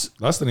 Less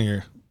than a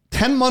year.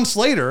 10 months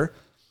later,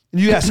 and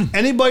you ask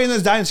anybody in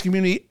this Dynasty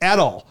community at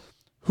all,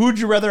 who'd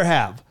you rather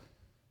have?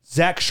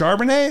 Zach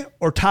Charbonnet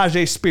or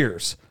Tajay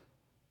Spears?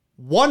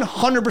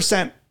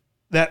 100%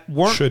 that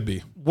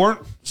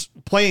weren't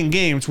playing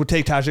games would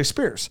take Tajay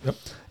Spears. Yep.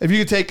 If you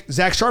could take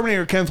Zach Charbonnet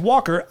or Kenneth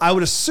Walker, I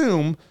would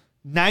assume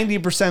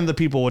 90% of the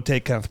people would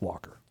take Kenneth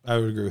Walker. I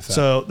would agree with that.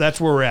 So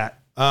that's where we're at.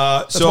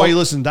 That's why you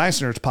listen to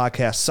Dynasty Nerds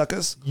podcast,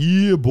 suckers.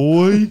 Yeah,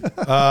 boy.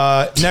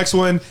 Next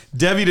one,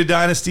 Debbie to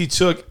Dynasty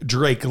took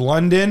Drake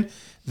London.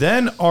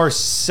 Then our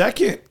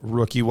second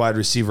rookie wide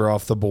receiver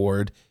off the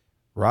board,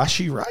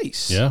 Rashee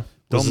Rice. Yeah.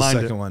 Don't mind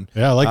the second it. one.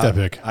 Yeah, I like that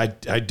pick.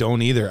 I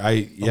don't either.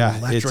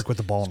 Electric with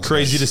the ball. It's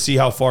crazy to see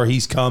how far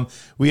he's come.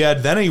 We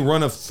had then a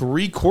run of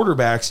 3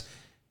 quarterbacks,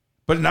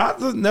 but not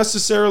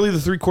necessarily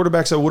the 3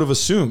 quarterbacks I would have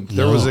assumed.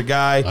 There was a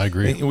guy. I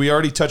agree. And we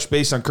already touched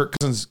base on Kirk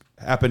Cousins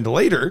happened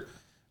later.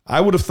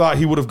 I would have thought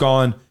he would have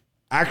gone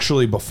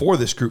actually before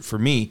this group for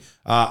me.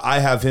 I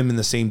have him in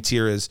the same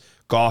tier as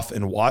Goff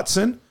and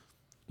Watson.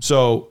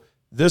 So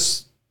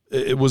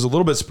it was a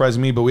little bit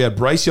surprising me, but we had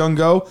Bryce Young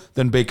go,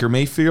 then Baker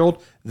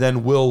Mayfield,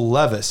 then Will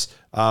Levis.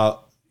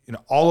 All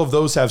of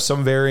those have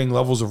some varying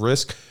levels of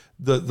risk.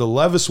 The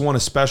Levis one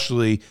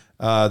especially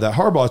that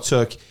Harbaugh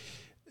took,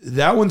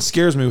 that one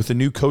scares me with the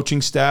new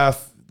coaching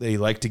staff. They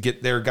like to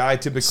get their guy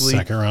typically.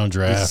 Second round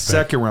draft.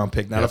 Second round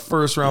pick, not a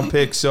first round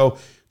pick. So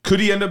could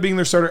he end up being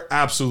their starter?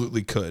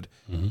 Absolutely could.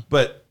 Mm-hmm.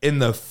 But in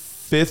the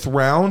 5th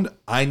round,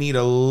 I need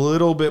a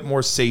little bit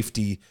more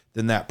safety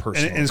than that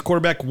person. And his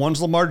quarterback,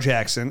 one's Lamar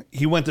Jackson.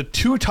 He went the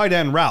 2 tight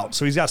end route.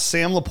 So he's got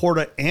Sam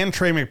Laporta and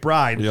Trey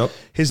McBride. Yep.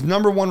 His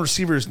number 1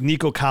 receiver is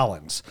Nico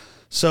Collins.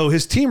 So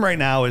his team right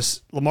now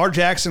is Lamar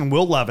Jackson,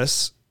 Will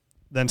Levis,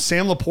 then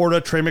Sam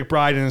Laporta, Trey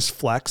McBride in his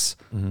flex,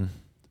 and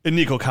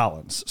Nico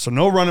Collins. So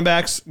no running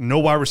backs, no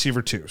wide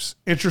receiver 2s.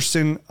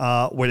 Interesting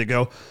way to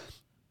go.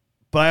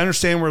 But I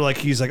understand where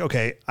he's like,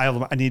 okay,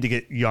 I need to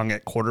get Young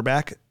at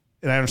quarterback.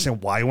 And I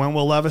understand why he went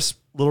Will Levis.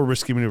 Little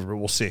risky maneuver, but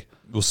we'll see.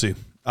 We'll see.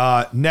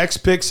 Next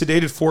pick,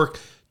 Sedated Fork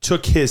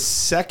took his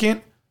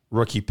second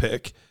rookie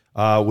pick,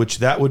 which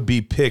that would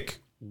be pick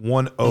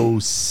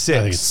 106.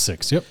 I think it's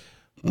 6, yep.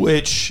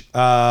 Which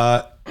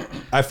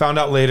I found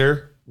out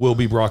later will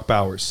be Brock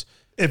Bowers.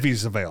 If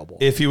he's available.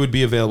 If he would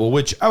be available,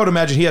 which I would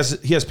imagine he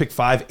has pick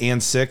 5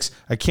 and 6.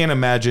 I can't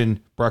imagine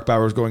Brock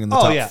Bowers going in the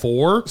top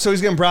 4. So he's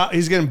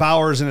getting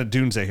Bowers and a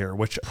Dunze here,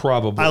 which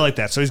probably I like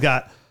that. So he's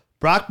got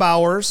Brock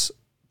Bowers,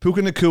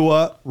 Puka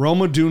Nacua,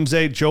 Roma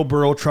Dunze, Joe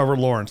Burrow, Trevor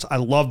Lawrence. I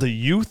love the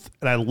youth,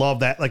 and I love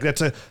that.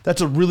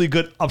 That's a really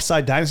good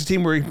upside dynasty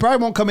team where he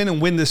probably won't come in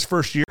and win this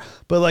first year,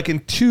 but in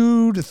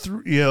 2 to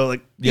 3,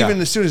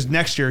 even as soon as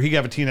next year, he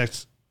got a team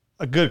that's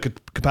a good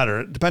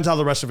competitor. It depends how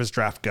the rest of his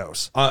draft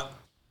goes.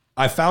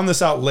 I found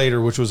this out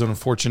later, which was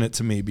unfortunate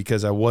to me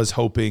because I was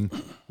hoping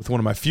with one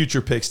of my future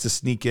picks to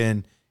sneak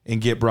in and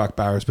get Brock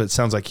Bowers, but it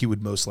sounds like he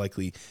would most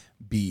likely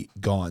be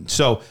gone.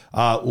 So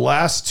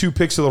last 2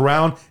 picks of the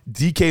round,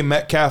 DK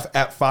Metcalf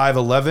at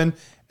 5'11",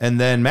 And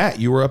then Matt,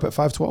 you were up at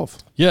 512.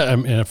 Yeah,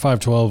 and at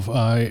 512,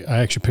 I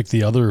actually picked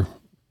the other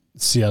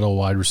Seattle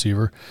wide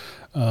receiver,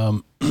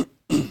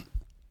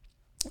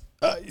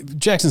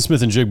 Jackson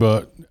Smith and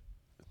Jigba.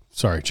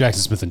 Sorry,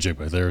 Jackson Smith and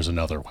Jigba. There's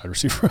another wide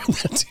receiver on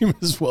that team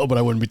as well, but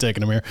I wouldn't be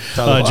taking him here.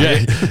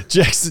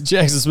 Jackson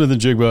Smith and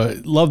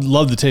Jigba.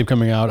 Loved the tape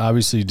coming out.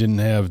 Obviously, didn't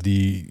have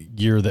the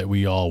year that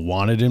we all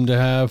wanted him to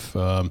have.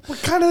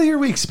 What kind of the year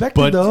we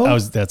expected, though?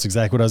 That's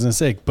exactly what I was going to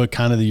say. But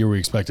kind of the year we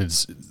expected.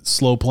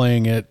 Slow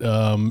playing it.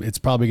 It's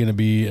probably going to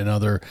be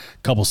another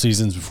couple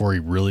seasons before he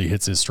really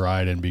hits his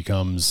stride and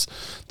becomes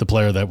the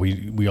player that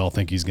we all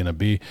think he's going to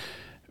be.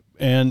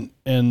 And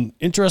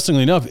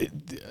interestingly enough,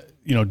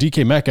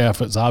 DK Metcalf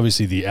is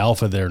obviously the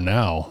alpha there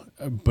now,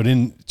 but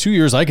in 2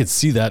 years I could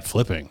see that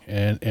flipping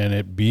and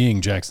it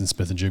being Jackson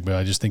Smith and Jigba.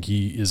 I just think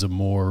he is a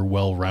more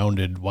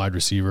well-rounded wide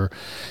receiver.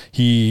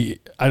 I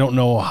don't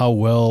know how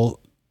well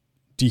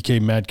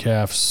DK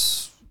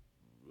Metcalf's,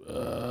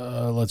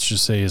 let's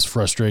just say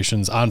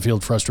his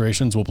on-field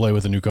frustrations will play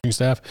with the new coaching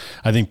staff.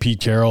 I think Pete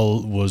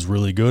Carroll was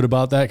really good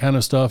about that kind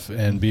of stuff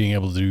and being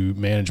able to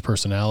manage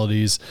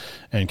personalities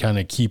and kind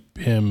of keep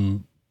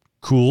him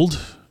cooled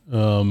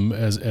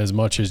as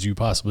much as you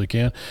possibly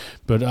can.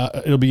 But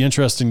it'll be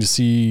interesting to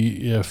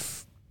see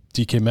if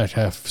DK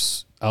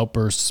Metcalf's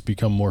outbursts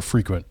become more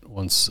frequent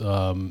once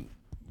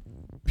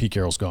Pete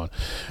Carroll's gone.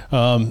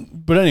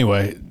 But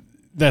anyway,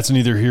 that's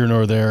neither here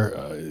nor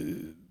there.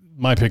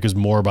 My pick is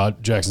more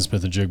about Jackson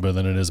Smith and Jigba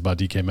than it is about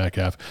DK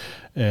Metcalf.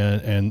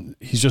 And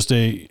he's just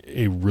a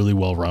really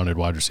well-rounded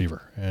wide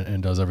receiver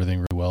and does everything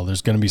really well.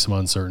 There's going to be some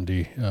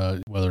uncertainty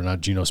whether or not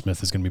Geno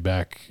Smith is going to be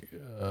back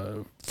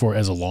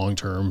as a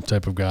long-term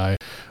type of guy,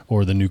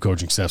 or the new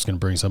coaching staff's going to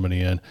bring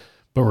somebody in.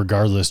 But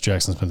regardless,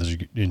 Jackson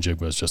Smith and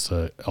Jigba is just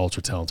an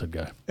ultra-talented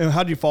guy. And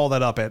how do you follow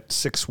that up at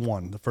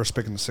 6'1", the first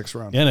pick in the 6th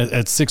round? Yeah, and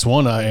at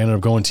 6'1", I ended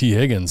up going T.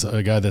 Higgins,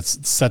 a guy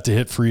that's set to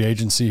hit free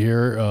agency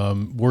here.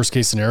 Worst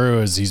case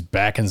scenario is he's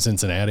back in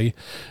Cincinnati,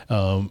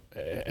 and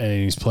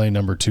he's playing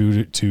number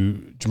 2 to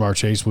Jamar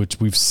Chase, which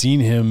we've seen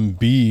him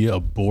be a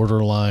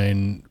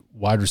borderline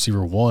wide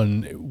receiver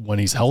 1 when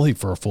he's healthy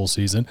for a full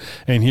season.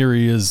 And here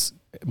he is,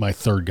 my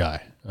third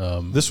guy.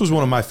 This was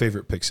one of my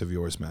favorite picks of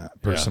yours,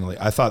 Matt, personally.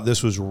 Yeah. I thought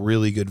this was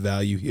really good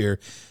value here.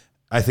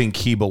 I think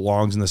he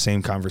belongs in the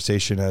same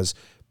conversation as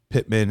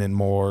Pittman and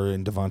Moore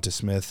and Devonta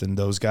Smith and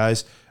those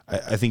guys.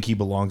 I think he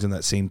belongs in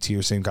that same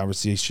tier, same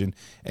conversation.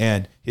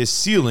 And his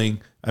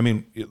ceiling, I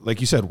mean, like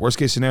you said, worst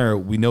case scenario,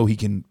 we know he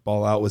can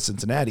ball out with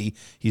Cincinnati.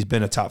 He's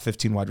been a top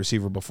 15 wide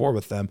receiver before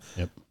with them.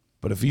 Yep.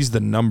 But if he's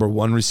the number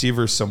 1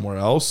 receiver somewhere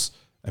else,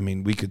 I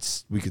mean, we could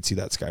see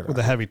that skyrocket with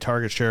a heavy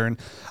target share. And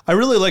I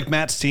really like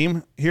Matt's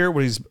team here.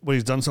 What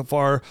he's done so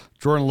far: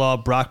 Jordan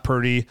Love, Brock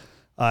Purdy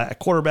at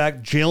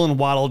quarterback, Jalen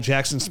Waddle,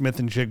 Jackson Smith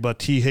and Jigba,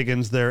 T.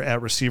 Higgins there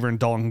at receiver, and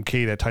Dalton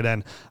Kincaid at tight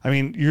end. I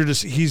mean,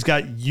 he's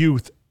got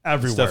youth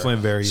everywhere. It's definitely a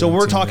very so young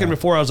we're team, talking yeah.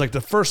 before. I was like, the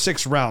first 4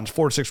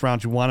 to 6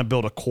 rounds, you want to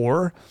build a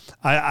core.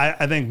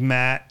 I think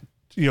Matt,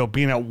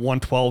 being at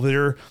 112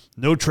 here,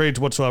 no trades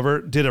whatsoever,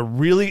 did a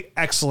really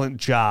excellent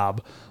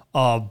job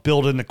of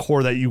building the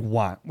core that you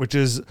want, which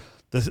is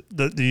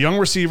the young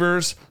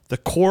receivers, the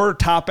core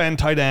top end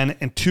tight end,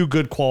 and 2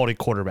 good quality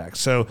quarterbacks.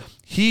 So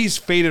he's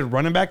faded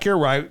running back here,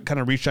 where I kind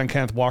of reached on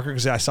Kenneth Walker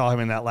because I saw him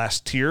in that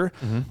last tier.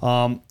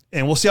 Mm-hmm.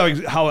 And we'll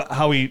see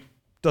how he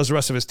does the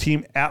rest of his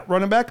team at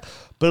running back.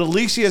 But at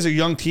least he has a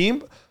young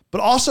team,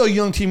 but also a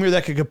young team here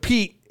that could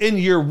compete in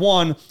year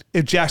 1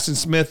 if Jackson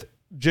Smith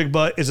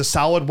Jigba is a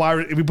solid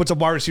if he puts a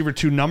wide receiver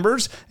 2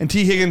 numbers, and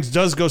T. Higgins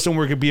does go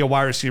somewhere, could be a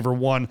wide receiver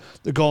 1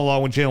 to go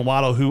along with Jalen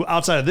Waddle, who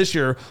outside of this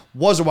year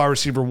was a wide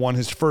receiver 1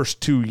 his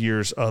first 2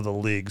 years of the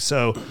league.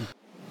 So,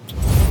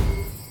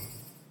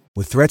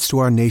 with threats to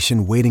our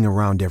nation waiting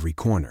around every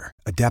corner,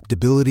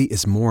 adaptability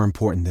is more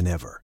important than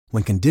ever.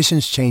 When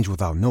conditions change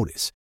without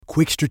notice,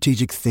 quick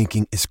strategic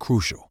thinking is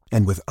crucial,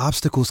 and with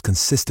obstacles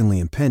consistently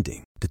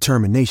impending,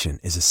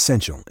 determination is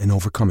essential in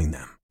overcoming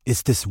them.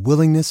 It's this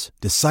willingness,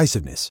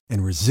 decisiveness,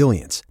 and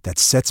resilience that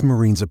sets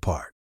Marines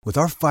apart. With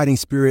our fighting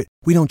spirit,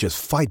 we don't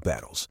just fight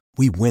battles,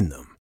 we win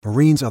them.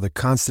 Marines are the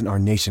constant our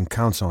nation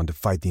counts on to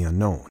fight the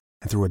unknown.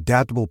 And through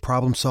adaptable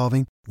problem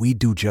solving, we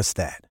do just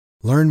that.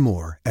 Learn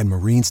more at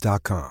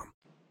Marines.com.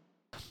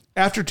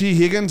 After T.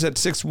 Higgins at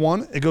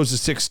 6'1", it goes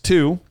to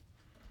 6'2",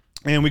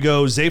 and we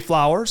go Zay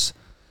Flowers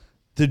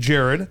to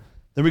Jared.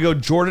 Then we go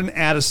Jordan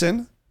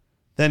Addison,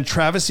 then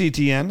Travis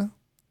Etienne,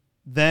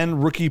 then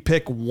rookie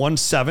pick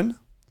 1-7.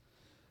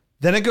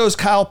 Then it goes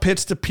Kyle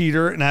Pitts to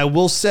Peter, and I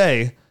will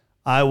say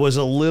I was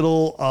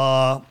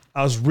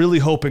really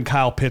hoping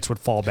Kyle Pitts would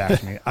fall back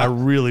to me. I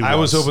really was. I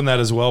was hoping that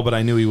as well, but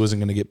I knew he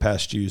wasn't going to get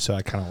past you, so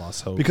I kind of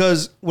lost hope.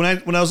 Because when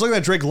I was looking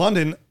at Drake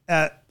London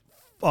when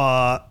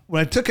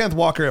I took Kenneth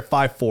Walker at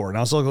 5'4", and I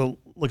was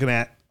looking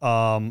at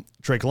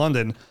Drake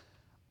London,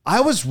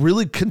 I was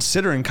really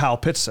considering Kyle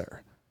Pitts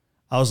there.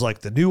 I was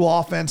like, the new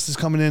offense is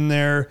coming in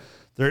there.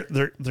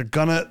 They're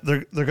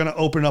gonna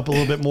open up a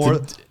little bit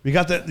more. You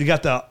got the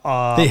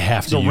they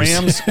have to the use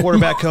Rams him.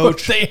 quarterback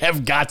coach. They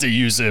have got to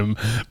use him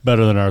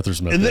better than Arthur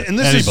Smith. And this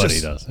Anybody is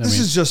just, does. This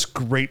is just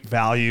great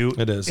value.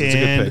 It is. It's a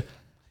good pick.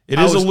 It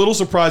is a little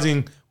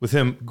surprising with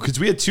him because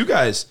we had two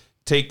guys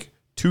take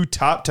two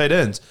top tight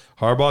ends.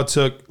 Harbaugh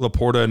took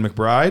Laporta and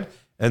McBride,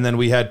 and then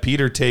we had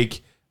Peter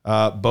take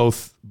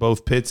both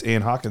Pitts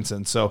and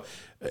Hawkinson. So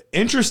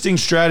interesting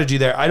strategy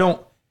there. I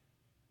don't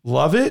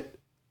love it.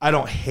 I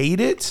don't hate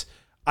it.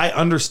 I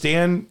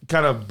understand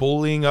kind of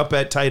bullying up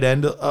at tight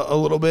end a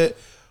little bit.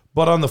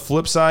 But on the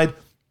flip side,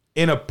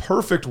 in a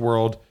perfect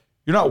world,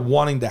 you're not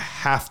wanting to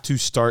have to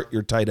start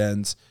your tight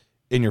ends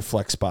in your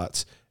flex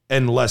spots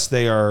unless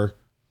they are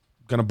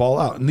going to ball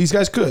out. And these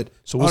guys could.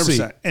 So we'll 100%.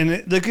 See. And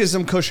that gives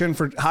them cushion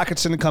for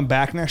Hawkinson to come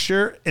back next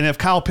year. And if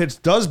Kyle Pitts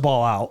does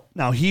ball out,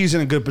 now he's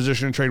in a good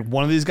position to trade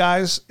one of these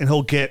guys, and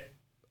he'll get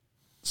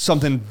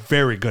something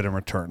very good in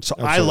return. So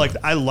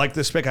absolutely. I like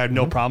this pick. I have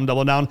no problem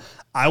doubling down.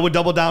 I would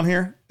double down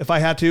here if I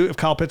had to, if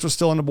Kyle Pitts was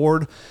still on the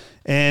board.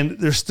 And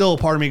there's still a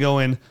part of me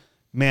going,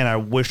 man, I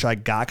wish I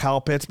got Kyle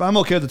Pitts, but I'm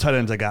okay with the tight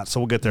ends I got. So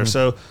we'll get there.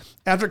 So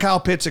after Kyle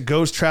Pitts, it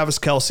goes Travis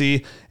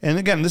Kelce. And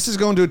again, this is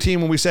going to a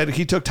team when we said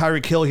he took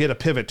Tyreek Hill, he had a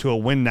pivot to a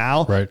win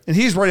now. Right. And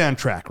he's right on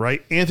track,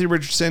 right? Anthony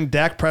Richardson,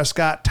 Dak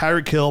Prescott,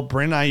 Tyreek Hill,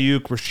 Brandon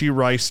Ayuk, Rashee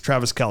Rice,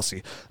 Travis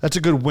Kelce. That's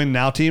a good win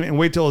now team. And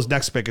wait till his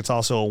next pick. It's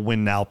also a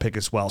win now pick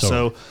as well.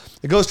 Totally. So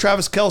it goes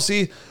Travis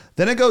Kelce.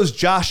 Then it goes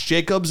Josh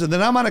Jacobs. And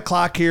then I'm on a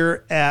clock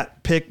here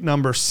at pick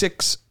number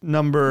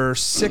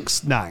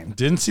 6'9".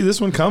 Didn't see this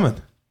one coming.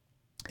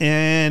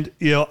 And,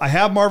 I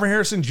have Marvin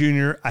Harrison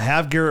Jr., I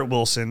have Garrett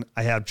Wilson,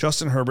 I have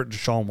Justin Herbert,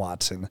 Deshaun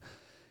Watson.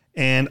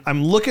 And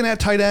I'm looking at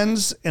tight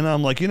ends, and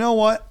I'm like, you know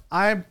what?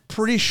 I'm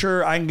pretty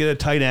sure I can get a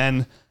tight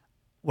end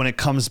when it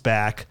comes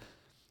back.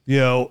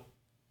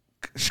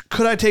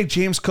 Could I take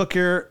James Cook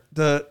here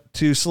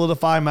to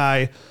solidify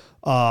my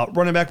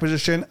running back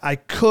position? I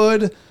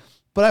could,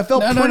 but I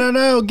felt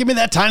no. Give me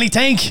that tiny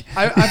tank.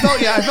 I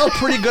felt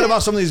pretty good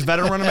about some of these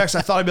veteran running backs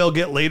I thought I'd be able to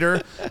get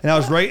later, and I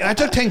was right. And I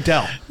took Tank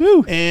Dell.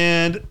 Woo.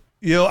 And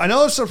I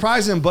know it's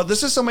surprising, but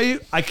this is somebody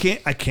I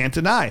can't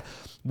deny.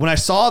 When I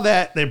saw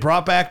that they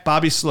brought back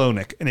Bobby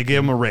Slowick and they gave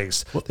him a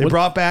raise, they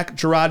brought back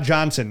Gerard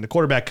Johnson, the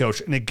quarterback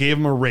coach, and they gave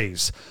him a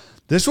raise.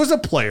 This was a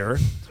player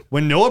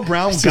when Noah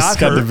Brown got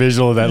hurt. The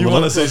visual of that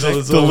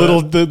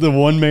the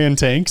one man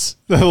tanks,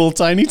 the little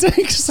tiny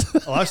tanks.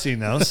 Oh, I've seen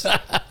those.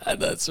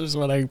 That's just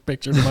what I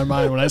pictured in my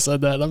mind when I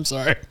said that. I'm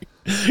sorry.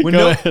 When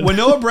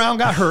Noah Brown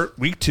got hurt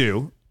week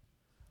 2,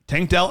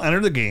 Tank Dell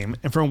entered the game,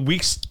 and from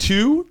weeks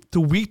 2 to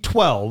week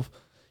 12,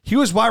 he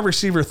was wide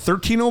receiver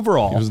 13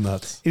 overall. He was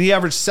nuts. And he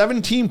averaged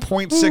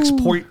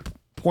 17.6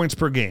 points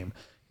per game.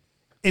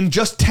 In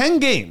just 10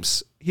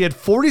 games, he had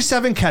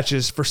 47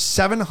 catches for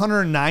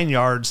 709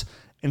 yards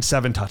and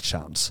 7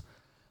 touchdowns.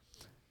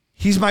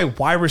 He's my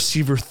wide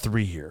receiver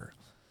 3 here.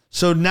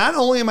 So not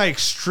only am I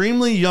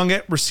extremely young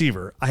at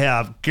receiver, I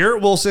have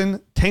Garrett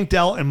Wilson, Tank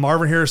Dell, and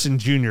Marvin Harrison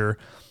Jr.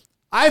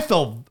 I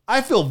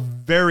feel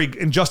very,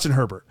 and Justin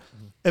Herbert.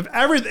 If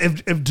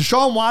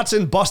Deshaun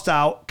Watson busts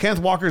out,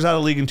 Kenneth Walker's out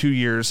of the league in 2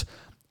 years,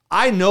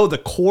 I know the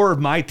core of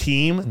my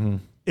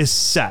team is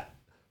set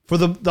for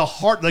the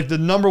heart, like the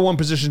number one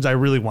positions I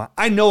really want.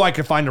 I know I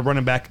could find a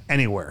running back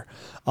anywhere.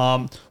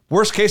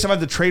 Worst case, if I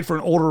had to trade for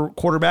an older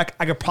quarterback,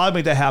 I could probably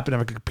make that happen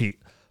if I could compete.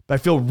 But I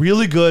feel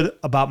really good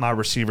about my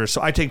receivers.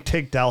 So I take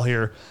Tank Dell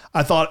here.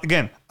 I thought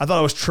it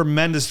was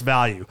tremendous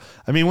value.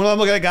 I mean, when I'm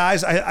looking at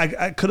guys,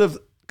 I could have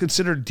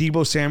considered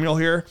Deebo Samuel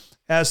here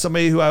as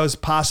somebody who I was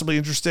possibly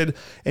interested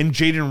in.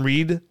 Jaden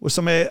Reed was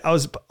somebody I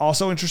was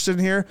also interested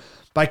in here,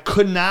 but I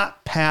could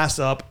not pass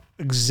up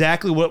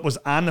exactly what was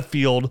on the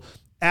field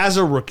as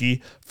a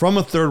rookie from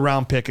a 3rd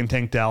round pick in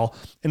Tank Dell.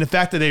 And the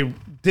fact that they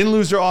didn't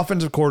lose their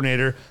offensive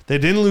coordinator, they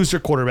didn't lose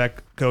their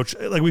quarterback coach.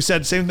 Like we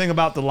said, same thing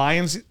about the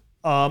Lions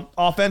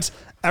offense,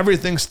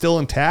 everything's still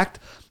intact.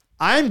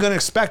 I'm going to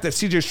expect that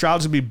CJ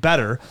Stroud's going to be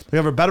better. They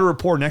have a better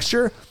rapport next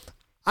year.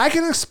 I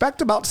can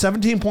expect about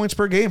 17 points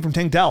per game from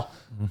Tank Dell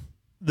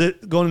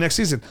going to next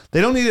season. They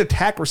don't need a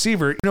tack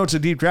receiver. It's a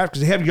deep draft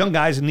because they have young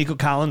guys in Nico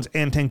Collins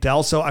and Tank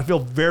Dell. So I feel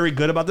very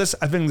good about this.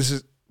 I think this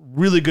is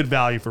really good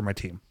value for my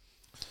team.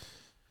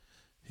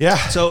 Yeah.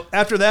 So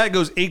after that, it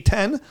goes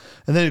 8-10,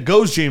 and then it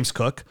goes James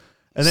Cook.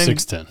 And then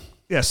 6-10.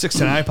 Yeah,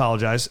 6-10. I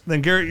apologize.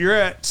 Then Garrett, you're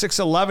at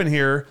 6-11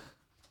 here.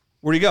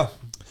 Where do you go?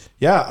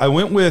 Yeah, I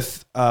went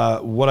with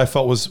what I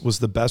felt was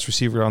the best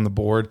receiver on the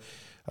board.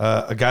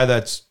 A guy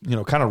that's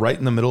kind of right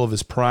in the middle of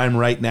his prime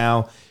right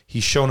now.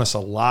 He's shown us a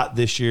lot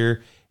this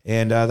year,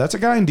 and that's a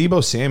guy in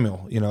Deebo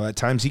Samuel. At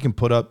times he can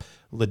put up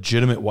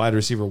legitimate wide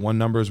receiver 1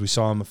 numbers. We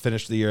saw him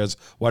finish the year as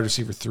wide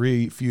receiver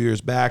 3 a few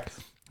years back.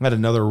 Had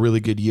another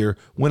really good year.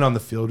 Went on the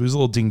field. He was a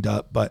little dinged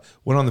up, but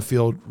went on the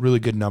field. Really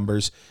good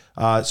numbers.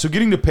 So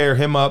getting to pair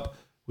him up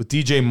with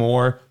DJ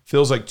Moore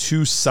feels like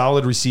 2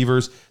 solid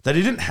receivers that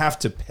he didn't have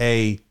to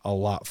pay a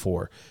lot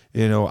for.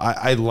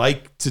 I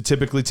like to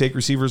typically take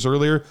receivers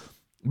earlier,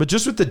 but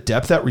just with the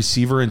depth at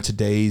receiver in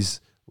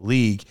today's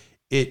league,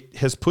 it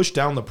has pushed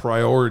down the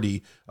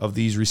priority of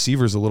these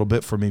receivers a little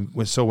bit for me.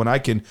 So when I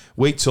can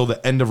wait till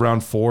the end of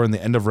round 4 and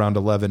the end of round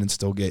 11 and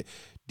still get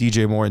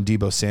DJ Moore and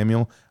Deebo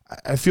Samuel,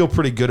 I feel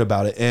pretty good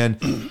about it.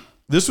 And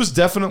this was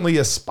definitely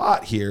a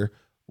spot here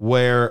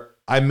where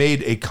I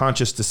made a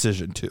conscious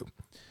decision too.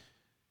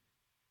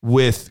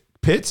 With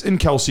Pitts and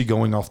Kelsey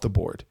going off the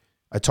board,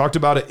 I talked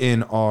about it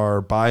in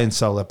our buy and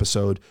sell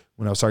episode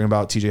when I was talking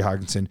about TJ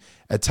Hockenson.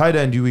 At tight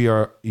end,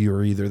 you're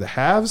either the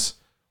haves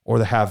or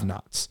the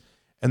have-nots.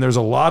 And there's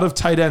a lot of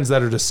tight ends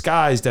that are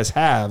disguised as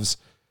haves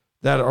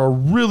that are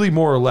really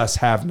more or less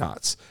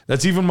have-nots.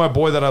 That's even my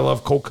boy that I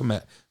love, Cole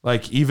Kmet.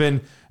 Like even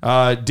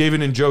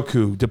David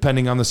Njoku,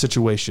 depending on the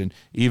situation.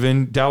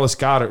 Even Dallas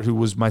Goedert, who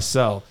was my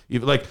sell.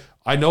 Like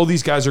I know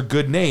these guys are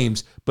good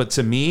names, but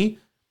to me,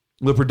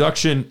 the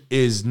production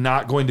is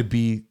not going to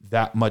be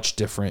that much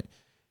different.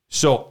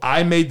 So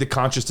I made the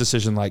conscious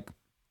decision like,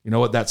 you know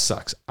what, that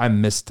sucks. I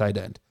missed tight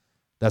end.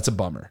 That's a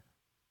bummer.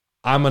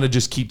 I'm going to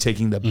just keep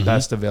taking the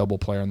best available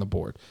player on the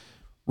board.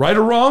 Right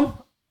or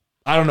wrong?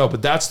 I don't know,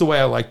 but that's the way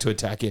I like to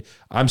attack it.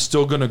 I'm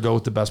still going to go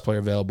with the best player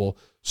available.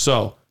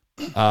 So,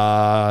 that's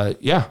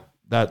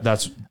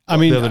the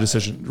other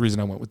reason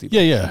I went with Deebo.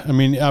 Yeah. I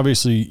mean,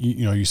 obviously,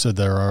 you said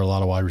there are a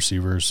lot of wide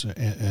receivers,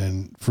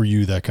 and for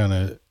you, that kind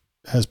of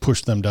has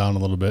pushed them down a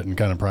little bit and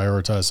kind of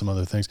prioritized some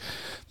other things.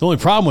 The only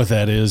problem with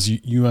that is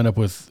you end up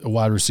with a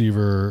wide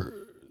receiver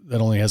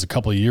that only has a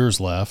couple of years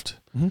left,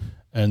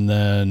 and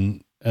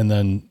then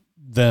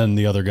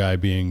the other guy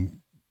being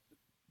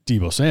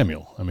Deebo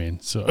Samuel. I mean,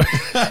 so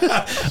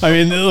I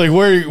mean, like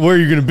where are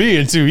you going to be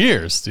in 2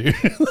 years, dude?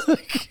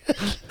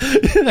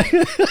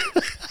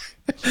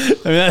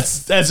 I mean,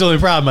 that's the only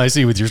problem I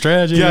see with your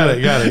strategy. Got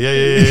it.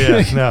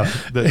 Yeah. No,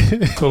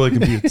 totally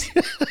confused.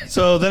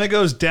 So then it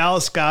goes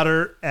Dallas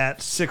Goedert at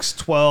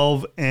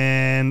 6'12",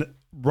 and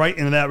right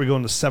into that we go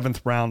in the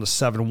 7th round to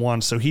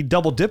 7-1. So he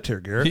double dipped here,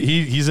 Garrett.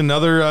 He's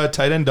another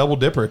tight end double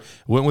dipper.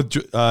 Went with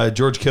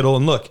George Kittle,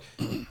 and look,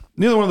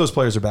 neither one of those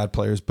players are bad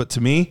players, but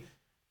to me,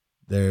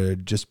 they're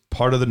just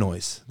part of the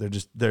noise.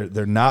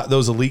 They're not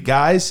those elite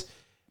guys,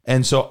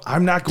 and so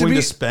I'm not going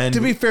to spend.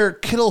 To be fair,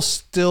 Kittle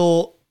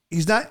still.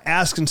 He's not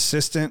as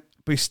consistent,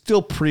 but he's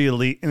still pretty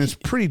elite, and it's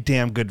pretty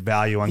damn good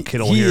value on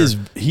Kittle here.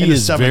 He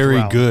is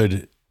very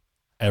good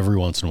every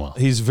once in a while.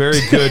 He's very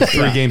good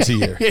 3 games a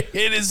year.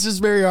 It is just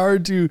very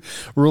hard to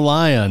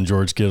rely on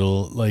George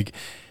Kittle. Like,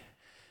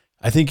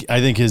 I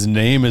think his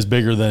name is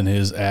bigger than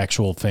his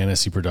actual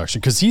fantasy production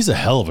because he's a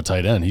hell of a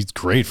tight end. He's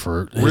great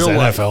for his Real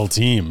NFL life.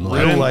 team.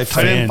 Real life.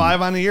 Tight end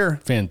 5 on the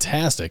year.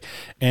 Fantastic.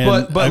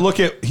 And but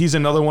look at, he's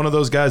another one of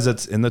those guys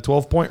that's in the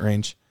 12-point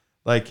range.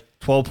 Like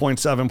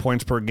 12.7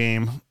 points per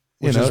game,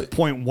 which is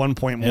 0.1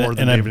 point more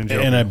than David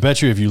Njoku. And I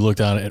bet you if you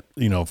looked on it,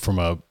 from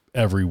a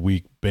every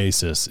week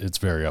basis, it's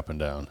very up and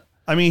down.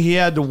 I mean, he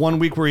had the 1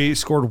 week where he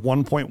scored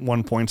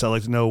 1.1 points. I'd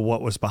like to know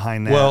what was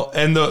behind that. Well,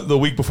 and the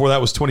week before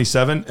that was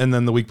 27, and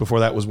then the week before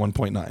that was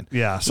 1.9.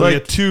 Yeah, so he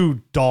had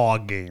 2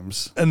 dog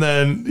games. And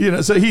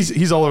then, so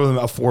he's all over them,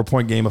 a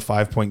 4-point game, a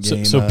 5-point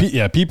game. So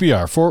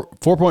PPR,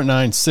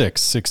 4.9,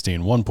 6,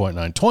 16,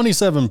 1.9,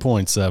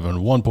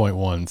 27.7,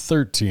 1.1,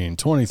 13,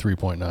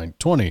 23.9,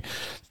 20,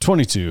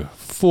 22,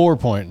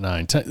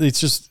 4.9, 10.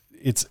 It's just...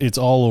 It's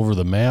all over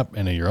the map,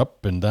 and you're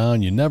up and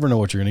down. You never know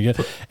what you're going to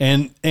get,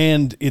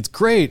 and it's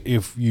great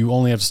if you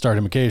only have to start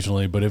him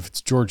occasionally. But if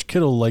it's George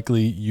Kittle,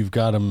 likely you've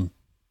got him.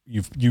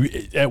 You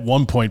at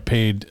one point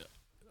paid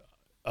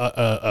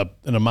an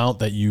amount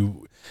that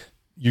you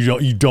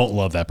don't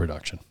love that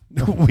production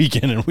week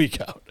in and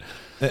week out.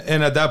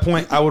 And at that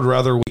point, I would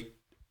rather wait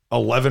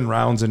 11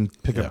 rounds and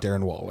pick up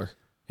Darren Waller.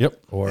 Yep.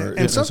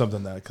 Or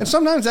something that. And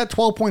sometimes that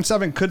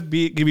 12.7 could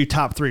give you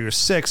top 3 or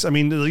 6. I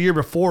mean, the year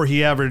before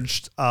he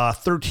averaged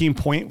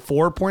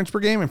 13.4 points per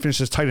game and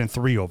finishes tight end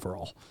 3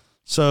 overall.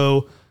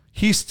 So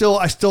I still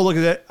look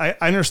at it. I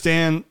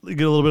understand you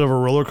get a little bit of a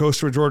roller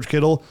coaster with George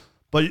Kittle,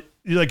 but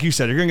like you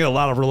said, you're going to get a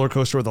lot of roller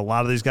coaster with a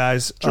lot of these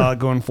guys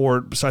going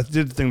forward. So I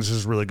did think this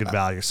is really good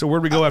value. So where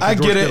do we go after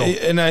George Kittle? I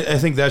get it, and I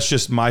think that's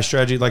just my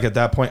strategy. Like at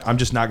that point, I'm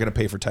just not going to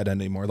pay for tight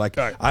end anymore. Like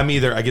I'm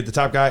either I get the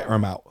top guy or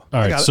I'm out. All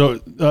right, so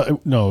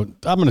no,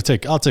 I'll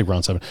take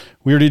round 7.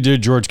 We already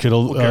did George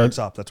Kittle. Well, Garrett's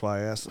up. That's why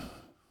I asked.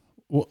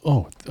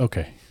 Well,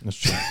 okay. That's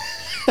true.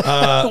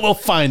 Well,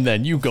 fine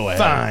then. You go ahead.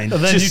 Fine.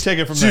 And then you take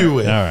it from there. Do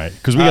it. All right,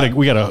 because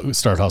we gotta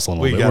start hustling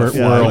a little bit.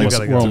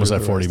 We're almost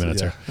at 40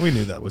 minutes here. We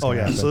knew that was. Oh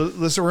yeah. So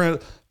listen, we're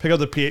gonna pick up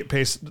the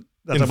pace.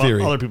 That's In about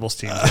theory. other people's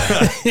teams.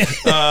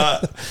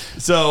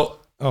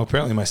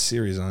 Apparently my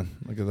Siri's on.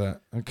 Look at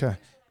that. Okay.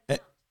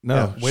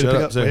 No, way to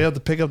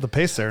pick up the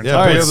pace there. Yeah,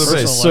 All right, pick up the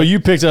pace. so you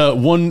picked a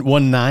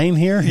 1-9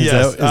 here? Is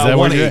that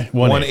 1-8.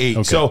 1-8.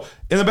 Okay. So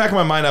in the back of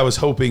my mind, I was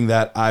hoping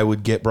that I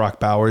would get Brock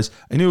Bowers.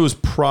 I knew it was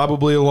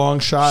probably a long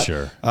shot.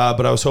 Sure.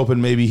 But I was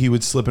hoping maybe he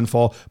would slip and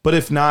fall. But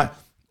if not,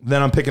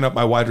 then I'm picking up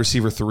my wide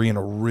receiver 3 in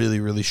a really,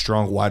 really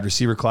strong wide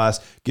receiver class,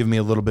 give me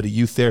a little bit of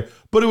youth there.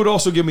 But it would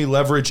also give me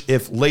leverage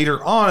if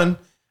later on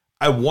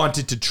I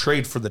wanted to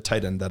trade for the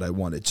tight end that I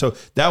wanted. So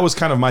that was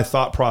kind of my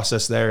thought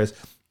process there is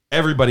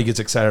everybody gets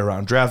excited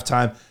around draft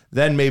time.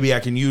 Then maybe I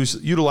can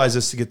utilize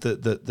this to get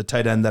the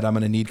tight end that I'm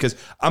going to need, because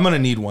I'm going to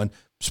need one.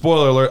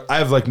 Spoiler alert, I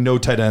have like no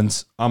tight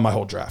ends on my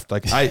whole draft.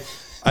 Like I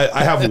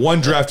have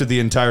one drafted the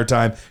entire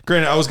time.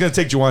 Granted, I was going to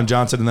take Juwan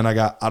Johnson, and then I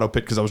got auto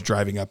picked because I was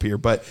driving up here.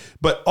 But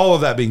all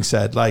of that being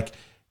said, like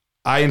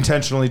I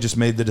intentionally just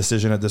made the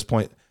decision at this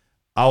point.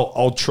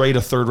 I'll trade a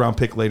 3rd round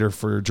pick later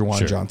for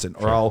Juwan Johnson,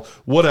 or I'll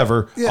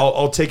whatever. Yeah.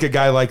 I'll take a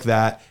guy like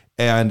that,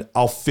 and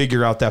I'll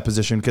figure out that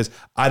position, because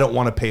I don't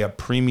want to pay a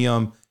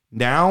premium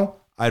now.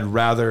 I'd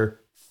rather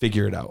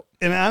figure it out.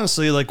 And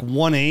honestly, like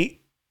 1-8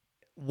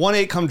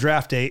 come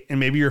draft date, and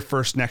maybe you're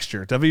first next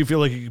year. If you feel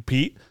like you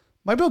compete,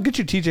 might be able to get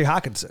you TJ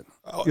Hawkinson.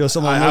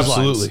 Something along those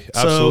lines.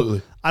 Absolutely.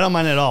 So I don't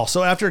mind it at all.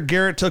 So after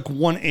Garrett took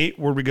 1-8,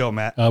 where'd we go,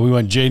 Matt? We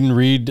went Jaden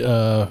Reed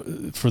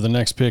for the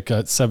next pick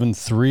at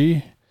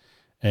 7-3.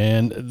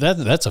 And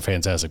that's a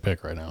fantastic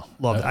pick right now.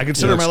 Love it. I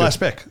consider my last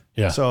pick.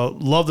 Yeah. So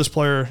love this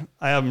player.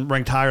 I have him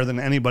ranked higher than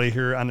anybody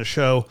here on the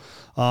show.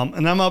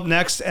 And I'm up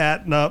next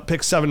at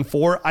pick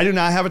 7-4. I do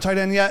not have a tight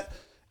end yet.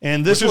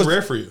 And this was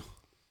rare for you.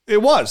 It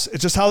was.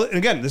 It's just how,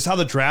 again, this is how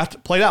the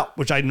draft played out,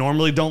 which I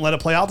normally don't let it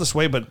play out this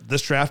way, but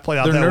this draft played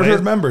out that way. They're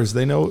Nerd members.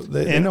 They know.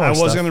 They know. I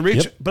wasn't going to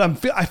reach it,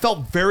 but I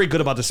felt very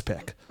good about this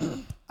pick.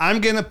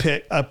 I'm going to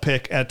pick a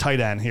pick at tight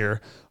end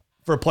here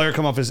for a player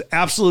come off his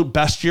absolute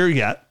best year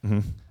yet.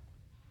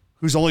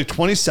 Who's only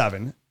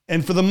 27.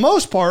 And for the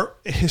most part,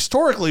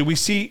 historically, we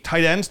see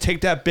tight ends take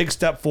that big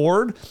step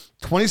forward,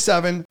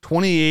 27,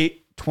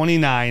 28,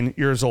 29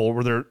 years old,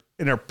 where they're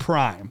in their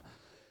prime.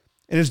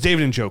 And it's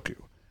David Njoku.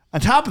 On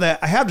top of that,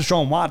 I have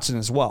Deshaun Watson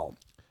as well.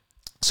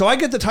 So I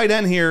get the tight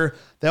end here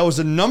that was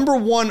the number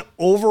 1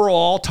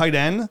 overall tight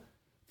end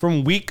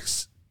from week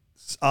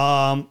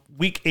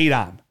 8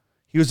 on.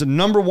 He was the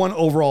number 1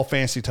 overall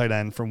fantasy tight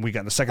end from week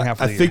on the second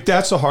half of the year. I think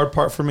that's the hard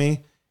part for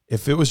me.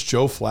 If it was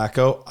Joe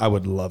Flacco, I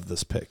would love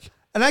this pick.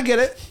 And I get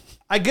it.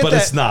 But that.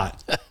 It's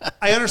not.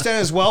 I understand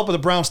it as well, but the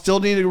Browns still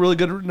need a really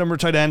good number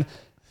tight end.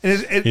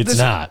 And it's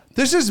not.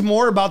 This is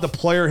more about the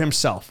player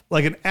himself.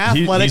 Like an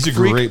athletic he's a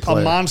freak, great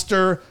player. A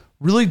monster,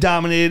 really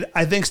dominated.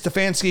 I think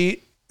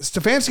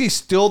Stefanski's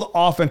still the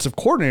offensive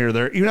coordinator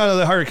there. Even though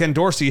they hired Ken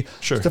Dorsey,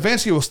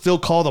 Stefanski will still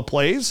call the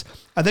plays.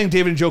 I think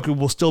David Njoku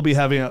will still be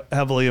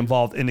heavily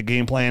involved in the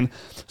game plan.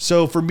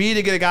 So for me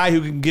to get a guy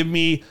who can give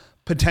me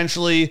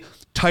potentially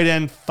tight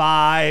end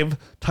 5,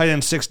 tight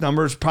end 6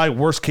 numbers, probably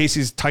worst case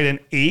he's tight end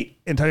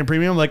 8 and tight end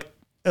premium. Like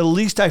at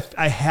least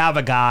I have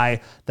a guy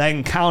that I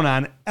can count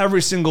on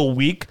every single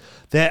week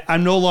that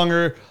I'm no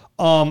longer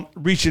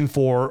reaching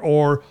for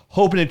or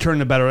hoping to turn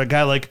to better. A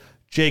guy like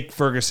Jake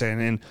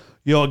Ferguson and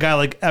a guy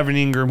like Evan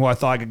Ingram, who I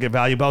thought I could get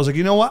value. But I was like,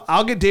 you know what?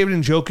 I'll get David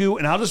Njoku,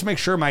 and I'll just make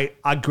sure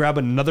I grab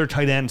another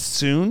tight end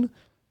soon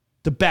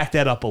to back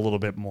that up a little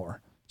bit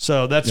more.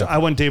 So I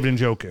went David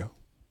Njoku.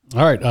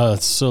 All right,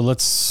 so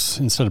let's,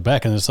 instead of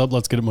backing this up,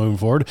 let's get it moving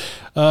forward.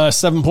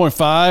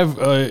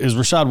 7.5 is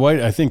Rachaad White.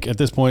 I think at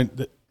this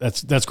point,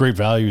 that's great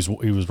value.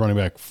 He was running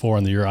back 4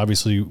 on the year.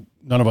 Obviously,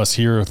 none of us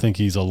here think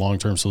he's a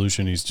long-term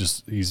solution.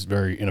 He's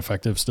very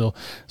ineffective still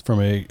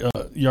from a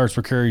yards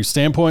per carry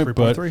standpoint.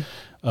 3.3.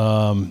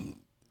 But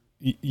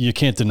you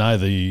can't deny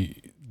that he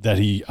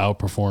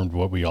outperformed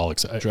what we all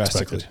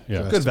expected.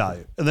 Yeah, good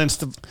value. And then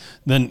 7.6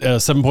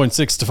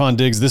 Stephon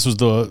Diggs. This was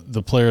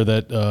the player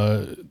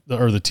that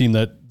or the team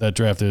that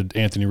drafted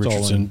Anthony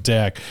Richardson,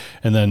 Dak,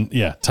 and then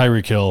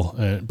Tyreek Hill,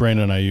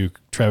 Brandon Ayuk,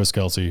 Travis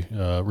Kelce,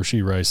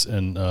 Rashee Rice,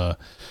 and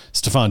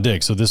Stephon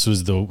Diggs. So this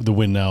was the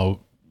win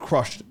now.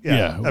 Crushed.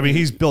 Yeah. I mean,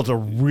 he's built a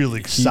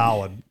really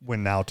solid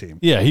win now team.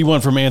 Yeah, he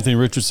went from Anthony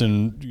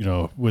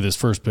Richardson, with his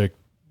first pick,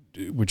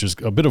 which is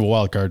a bit of a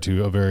wild card,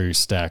 to a very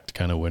stacked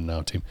kind of win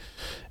now team.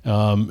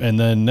 And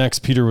then next,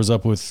 Peter was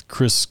up with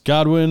Chris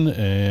Godwin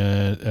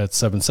at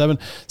 7.7.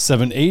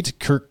 7.8,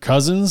 Kirk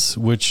Cousins,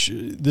 which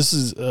this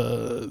is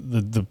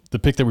the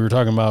pick that we were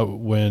talking about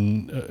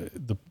when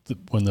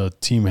the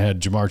team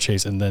had Jamar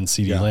Chase and then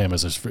CeeDee Lamb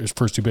as his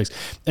first 2 picks.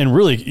 And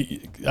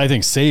really, I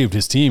think saved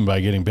his team by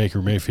getting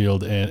Baker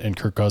Mayfield and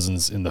Kirk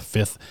Cousins in the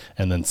 5th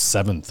and then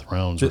 7th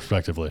rounds,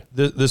 respectively.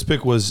 This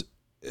pick was...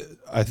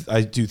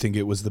 I do think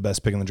it was the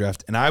best pick in the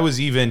draft. And I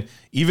was even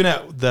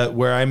at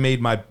where I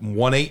made my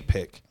 1-8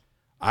 pick,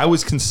 I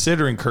was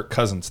considering Kirk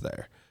Cousins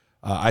there.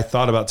 I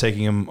thought about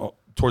taking him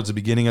towards the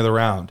beginning of the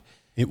round.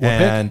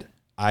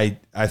 I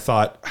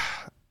thought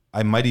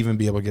I might even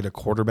be able to get a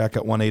quarterback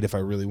at 1-8 if I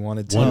really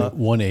wanted to.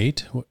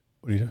 1-8? What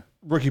are you?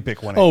 Rookie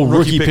pick 1-8. Oh,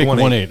 rookie pick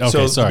 1-8. Okay,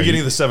 so sorry. The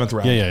beginning of the 7th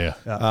round. Yeah.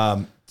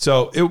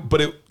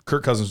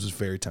 Kirk Cousins was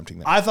very tempting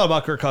there. I thought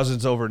about Kirk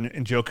Cousins over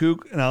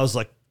Njoku, and I was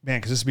like, man,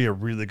 because this would be a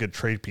really good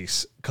trade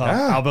piece.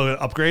 I'll be able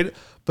to upgrade.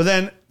 But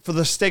then for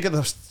the sake of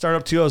the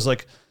startup too, I was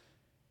like,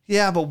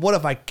 yeah, but what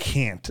if I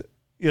can't?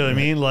 You know what I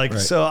mean? Like,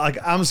 so I'm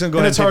just going to go ahead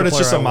and it's hard. It's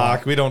just a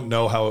mock. We don't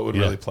know how it would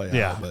really play out.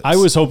 Yeah. I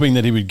was hoping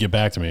that he would get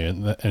back to me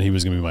and he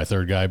was going to be my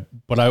 3rd guy,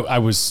 but I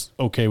was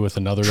okay with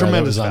another guy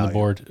that was on the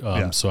board.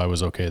 So I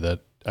was okay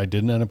that I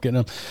didn't end up getting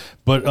him.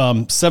 But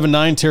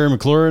 7.9, Terry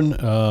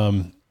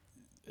McLaurin,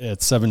 at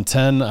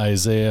 7-10,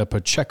 Isaiah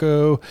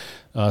Pacheco.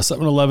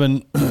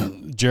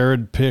 7-11,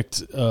 Jared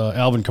picked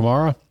Alvin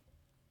Kamara.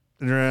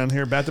 And you're on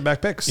here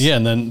back-to-back picks. Yeah,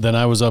 and then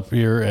I was up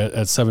here at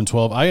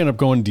 7-12. I ended up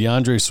going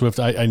DeAndre Swift.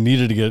 I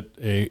needed to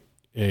get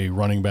a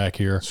running back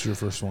here. It's your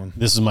first one.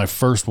 This is my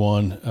first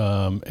one,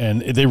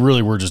 and they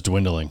really were just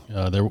dwindling.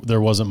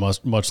 There wasn't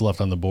much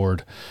left on the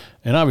board.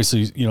 And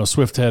obviously,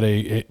 Swift had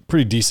a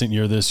pretty decent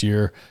year this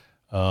year.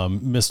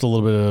 Missed a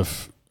little bit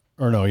of,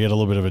 he had a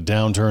little bit of a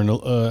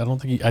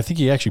downturn. I think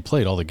he actually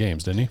played all the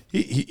games, didn't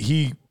he?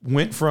 He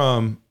went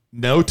from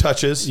no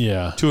touches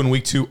to in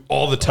week 2,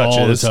 all the touches.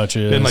 All the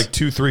touches. Then like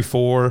 2, 3,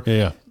 4.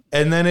 Yeah.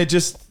 And then it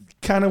just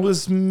kind of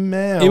was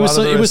meh. It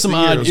was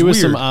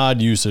some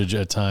odd usage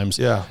at times.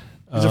 Yeah.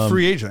 He's a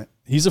free agent.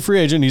 He's a free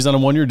agent. He's on a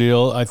 1-year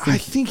deal. I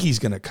think he's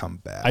going to come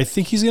back. I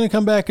think he's going to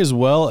come back as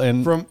well.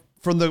 And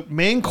from the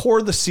main core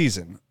of the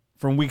season,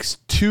 from weeks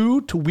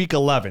 2 to week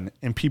 11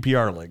 in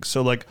PPR leagues.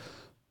 So like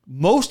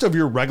most of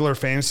your regular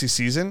fantasy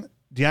season,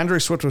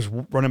 DeAndre Swift was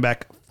running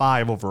back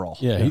 5 overall.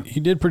 Yeah. He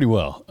did pretty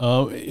well.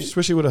 Just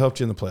wish he would have helped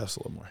you in the playoffs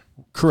a little more.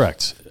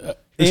 Correct.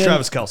 It's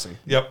Travis Kelce.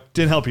 Yep.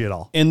 Didn't help you at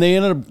all. And they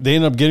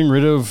ended up getting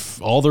rid of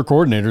all their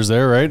coordinators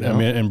there, right? I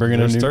mean, and bringing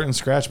in starting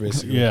scratch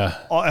basically. Yeah.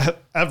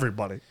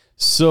 Everybody.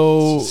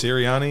 So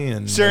Sirianni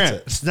and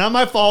it's not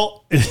my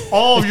fault. It's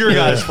all of your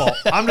guys' fault.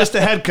 I'm just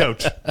a head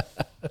coach.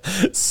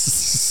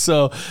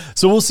 So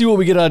we'll see what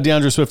we get out of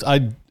DeAndre Swift.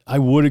 I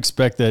would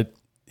expect that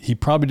he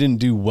probably didn't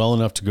do well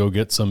enough to go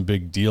get some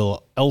big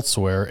deal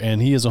elsewhere,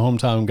 and he is a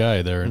hometown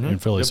guy there in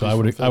Philly. Yep, so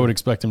I would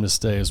expect him to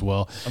stay as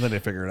well. I think they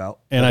figure it out.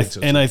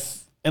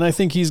 And I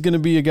think he's going to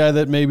be a guy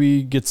that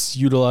maybe gets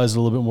utilized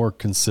a little bit more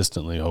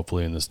consistently,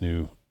 hopefully, in this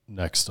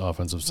next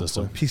offensive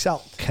system. Peace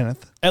out,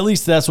 Kenneth. At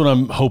least that's what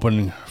I'm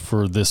hoping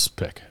for this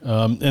pick.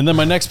 And then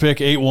my next pick,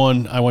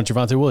 8-1, I want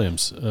Javonte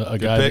Williams, a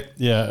guy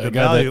Good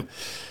guy value. that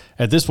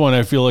at this point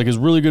I feel like is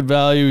really good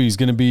value. He's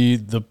going to be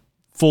the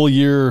full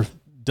year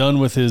done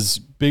with his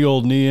big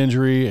old knee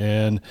injury,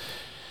 and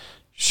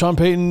Sean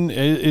Payton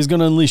is going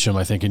to unleash him,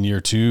 I think, in year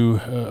 2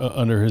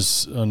 under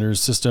his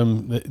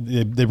system.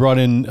 They brought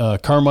in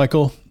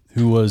Carmichael,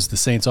 who was the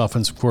Saints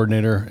offensive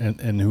coordinator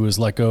and who was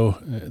let go.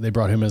 They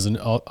brought him as an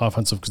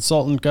offensive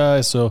consultant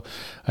guy. So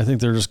I think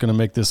they're just going to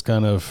make this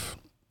kind of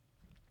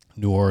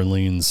New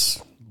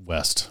Orleans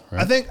West.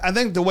 Right? I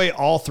think the way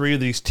all 3 of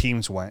these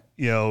teams went,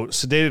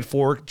 Sedated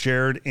Fork,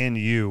 Jared, and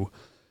you,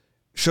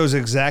 shows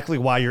exactly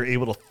why you're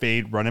able to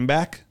fade running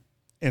back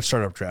in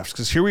startup drafts.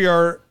 Because here we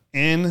are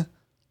in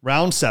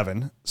round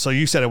 7. So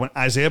you said it went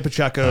Isaiah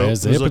Pacheco,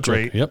 who's looked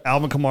great. Yep.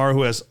 Alvin Kamara,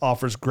 who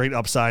offers great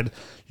upside.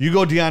 You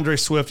go DeAndre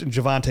Swift and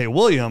Javonte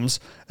Williams.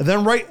 And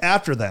then right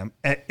after them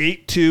at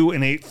 8-2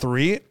 and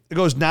 8-3, it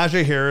goes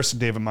Najee Harris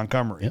and David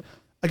Montgomery. Yep.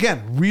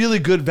 Again, really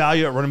good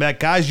value at running back.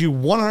 Guys you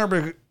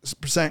 100%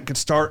 can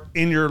start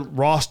in your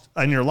roster,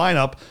 in your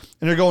lineup,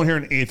 and they're going here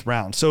in 8th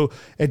round. So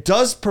it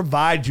does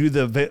provide you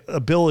the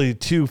ability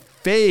to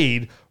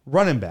fade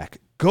running back.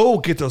 Go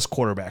get those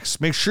quarterbacks.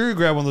 Make sure you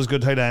grab one of those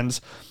good tight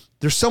ends.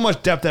 There's so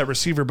much depth at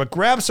receiver, but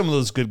grab some of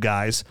those good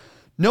guys,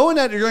 knowing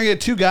that you're going to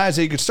get 2 guys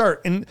that you could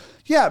start. And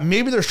yeah,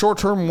 maybe they're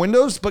short-term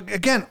windows, but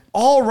again,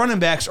 all running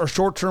backs are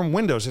short-term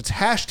windows. It's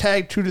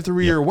hashtag 2 to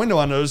 3 year window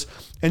on those,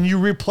 and you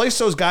replace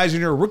those guys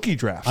in your rookie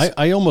drafts.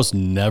 I almost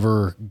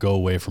never go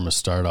away from a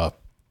startup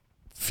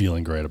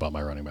feeling great about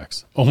my running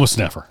backs. Almost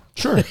never.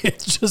 Sure.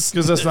 It's just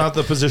because that's not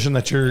the position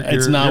that you're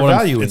not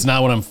valuing. It's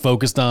not what I'm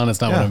focused on.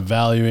 It's not what I'm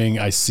valuing.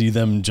 I see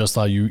them just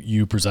how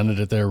you presented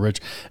it there,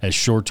 Rich, as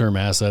short-term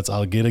assets.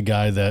 I'll get a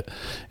guy that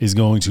is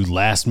going to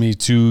last me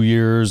 2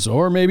 years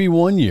or maybe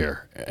 1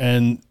 year.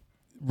 And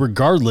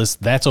regardless,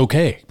 that's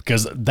okay,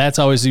 because that's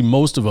how I see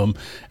most of them.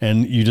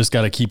 And you just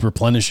got to keep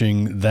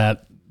replenishing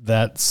that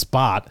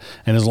spot.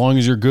 And as long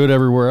as you're good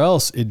everywhere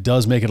else, it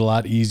does make it a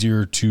lot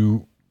easier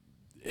to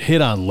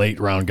hit on late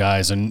round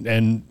guys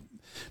and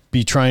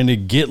be trying to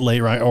get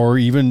late round, or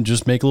even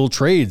just make little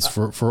trades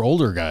for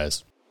older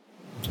guys.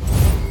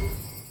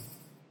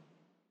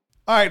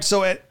 All right,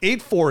 so at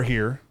 8-4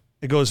 here,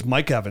 it goes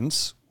Mike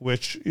Evans,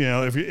 which,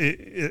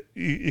 if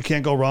you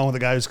can't go wrong with a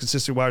guy who's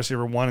consistent wide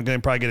receiver 1 and going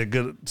to probably get a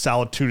good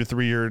solid 2 to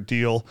 3 year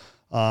deal.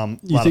 A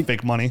lot of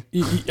fake money.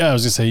 I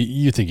was gonna say,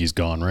 you think he's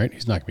gone, right?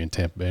 He's not gonna be in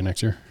Tampa Bay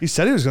next year. He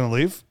said he was going to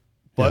leave,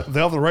 but if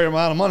they have the right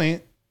amount of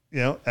money,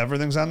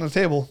 everything's on the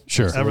table.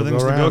 Sure.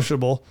 Everything's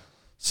negotiable.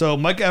 So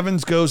Mike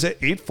Evans goes at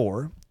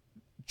 8-4.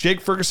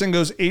 Jake Ferguson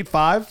goes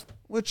 8-5,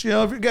 which,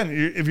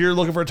 if you're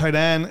looking for a tight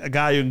end, a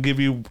guy who can give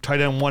you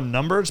tight end 1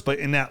 numbers, but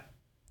in that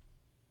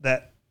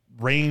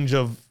range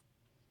of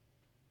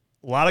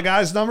a lot of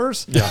guys'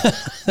 numbers. Yeah.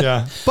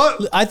 Yeah.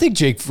 But I think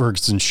Jake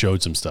Ferguson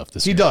showed some stuff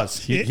this year. He does.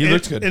 He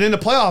looked good. And in the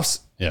playoffs,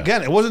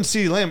 again, it wasn't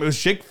CeeDee Lamb. It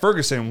was Jake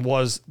Ferguson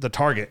was the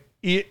target.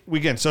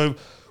 So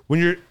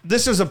when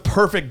this is a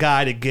perfect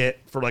guy to get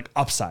for like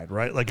upside,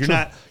 right? Like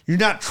you're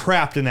not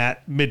trapped in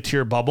that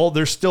mid-tier bubble.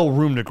 There's still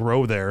room to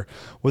grow there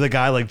with a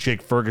guy like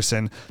Jake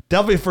Ferguson.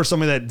 Definitely for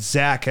somebody that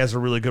Dak has a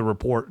really good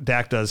rapport.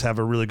 Dak does have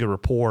a really good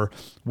rapport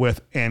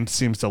with and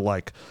seems to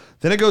like.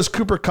 Then it goes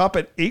Cooper Kupp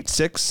at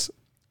 8-6,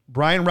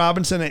 Brian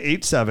Robinson at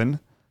 8-7,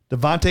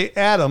 Devontae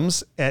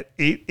Adams at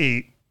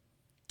 8.8.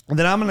 And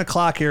then I'm going to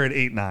clock here at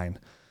 8.9.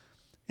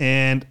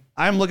 And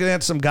I'm looking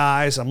at some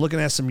guys. I'm looking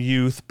at some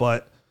youth.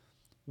 But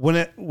when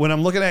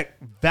I'm looking at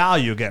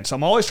value again, so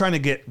I'm always trying to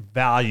get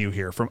value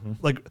here. From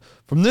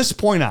this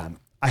point on,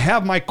 I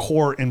have my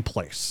core in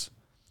place.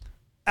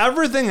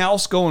 Everything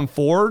else going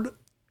forward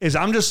is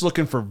I'm just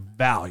looking for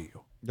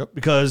value. Yep.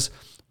 Because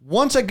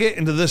once I get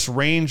into this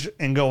range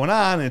and going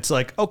on, it's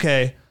like,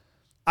 okay,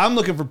 I'm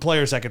looking for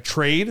players I could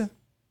trade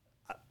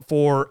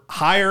for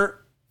higher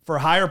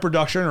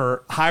production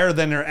or higher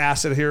than their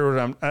asset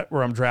here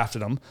where I'm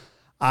drafted them.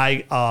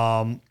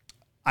 I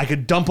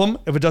could dump them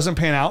if it doesn't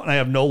pan out and I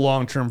have no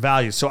long-term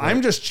value. So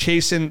I'm just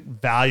chasing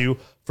value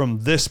from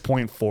this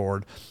point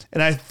forward.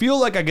 And I feel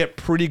like I get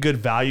pretty good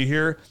value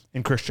here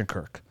in Christian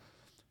Kirk.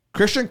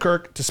 Christian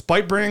Kirk,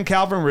 despite bringing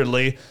Calvin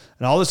Ridley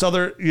and all this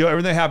other,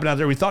 everything that happened out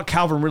there, we thought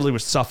Calvin Ridley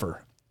would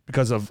suffer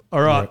Christian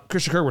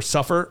Kirk would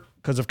suffer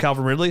because of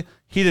Calvin Ridley.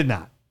 He did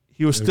not.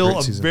 He was still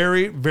a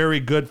very, very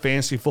good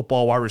fantasy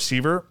football wide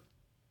receiver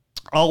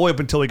all the way up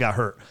until he got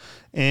hurt.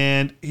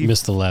 And he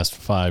missed the last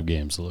 5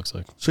 games, it looks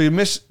like. So he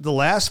missed the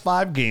last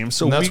 5 games.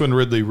 So and that's when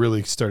Ridley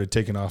really started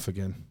taking off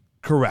again.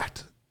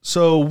 Correct.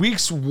 So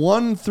weeks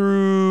 1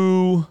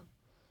 through,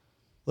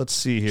 let's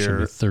see here. Should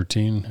be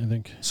 13, I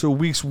think. So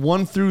weeks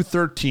 1 through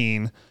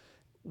 13.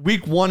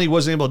 Week 1, he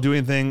wasn't able to do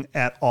anything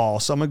at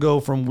all. So I'm going to go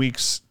from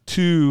weeks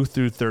 2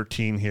 through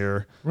 13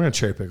 here. We're going to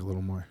cherry pick a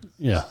little more.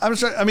 Yeah. I'm just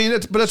trying, I mean,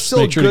 but it's still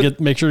make sure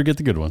good. make sure to get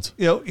the good ones.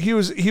 He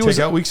was Take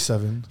out week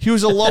 7. He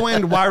was a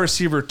low-end wide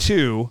receiver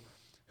 2,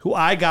 who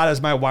I got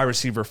as my wide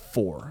receiver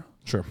 4.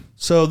 Sure.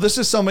 So this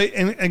is somebody,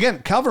 and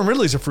again, Calvin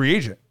Ridley's a free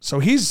agent, so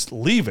he's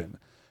leaving.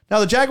 Now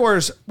the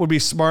Jaguars would be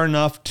smart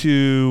enough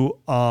to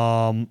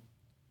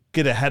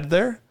get ahead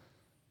there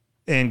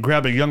and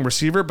grab a young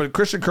receiver, but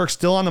Christian Kirk's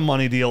still on the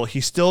money deal.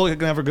 He's still going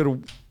to have a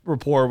good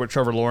rapport with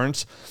Trevor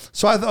Lawrence.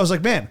 So I was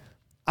like, man,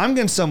 I'm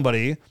getting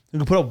somebody who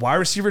can put up wide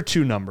receiver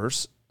 2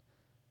 numbers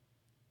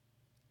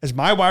as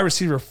my wide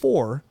receiver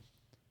 4.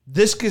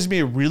 This gives me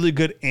a really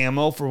good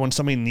ammo for when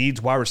somebody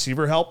needs wide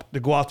receiver help to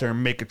go out there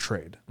and make a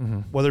trade,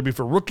 whether it be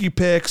for rookie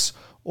picks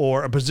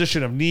or a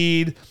position of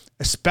need,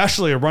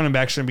 especially a running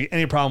back shouldn't be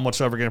any problem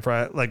whatsoever getting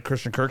for like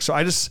Christian Kirk.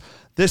 So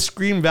this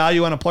screen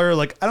value on a player,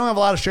 like I don't have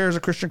a lot of shares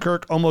of Christian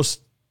Kirk, almost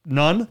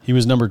none. He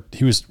was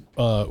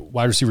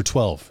wide receiver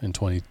 12 in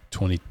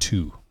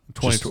 2022.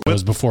 It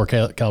was before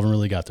Calvin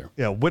Ridley got there.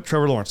 Yeah, with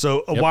Trevor Lawrence.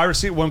 So wide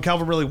receiver, when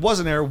Calvin Ridley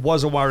wasn't there,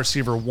 was a wide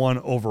receiver 1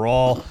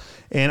 overall.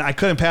 And I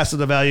couldn't pass to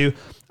the value.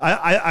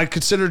 I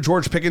considered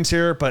George Pickens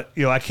here, but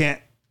I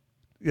can't.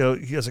 He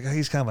was like,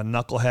 he's kind of a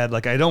knucklehead.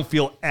 Like I don't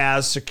feel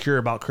as secure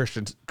about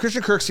Christian.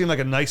 Christian Kirk seemed like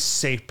a nice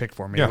safe pick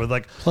for me. Yeah.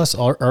 With plus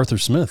Arthur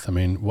Smith. I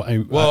mean,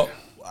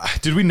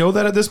 did we know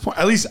that at this point?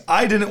 At least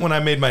I didn't when I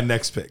made my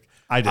next pick.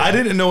 I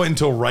didn't know it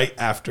until right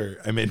after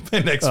I made my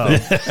next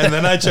pick, and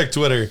then I checked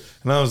Twitter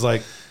and I was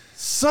like,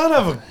 son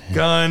of a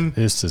gun.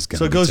 This is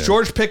so it goes terrible.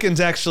 George Pickens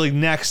actually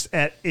next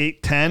at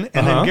 8.10,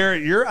 and then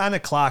Garrett, you're on the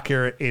clock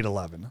here at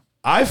 8.11.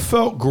 I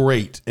felt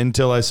great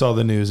until I saw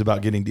the news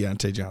about getting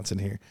Deontay Johnson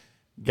here.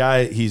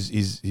 Guy,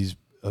 he's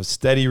a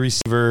steady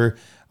receiver.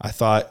 I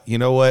thought, you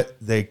know what?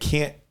 They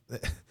can't be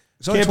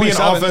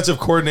an offensive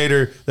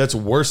coordinator that's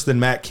worse than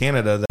Matt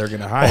Canada that are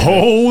going to hire.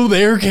 Oh,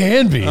 there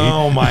can be.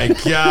 Oh, my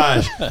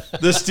gosh.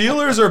 The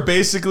Steelers are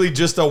basically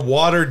just a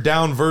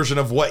watered-down version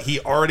of what he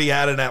already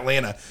had in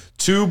Atlanta.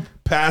 2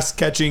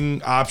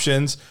 pass-catching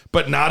options,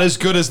 but not as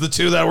good as the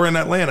 2 that were in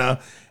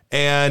Atlanta,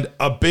 and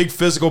a big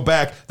physical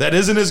back that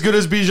isn't as good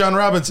as Bijan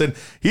Robinson.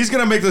 He's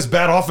going to make this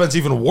bad offense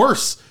even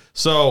worse.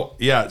 So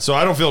I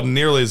don't feel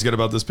nearly as good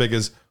about this pick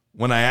as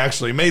when I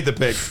actually made the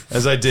pick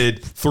as I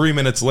did 3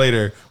 minutes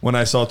later when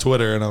I saw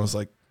Twitter, and I was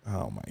like,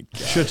 oh, my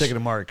God. Should have taken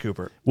Amari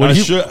Cooper.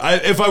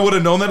 If I would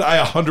have known that,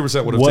 I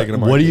 100% would have taken Amari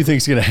Cooper. What do you think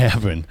is going to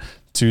happen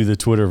to the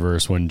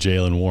Twitterverse when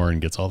Jalen Warren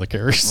gets all the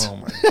carries? Oh,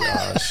 my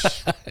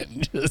gosh.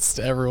 Just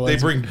everyone. They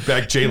bring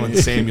back Jalen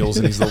Samuels,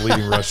 and he's the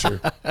leading rusher.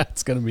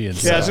 It's going to be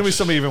insane. Yeah, it's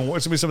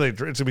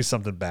going to be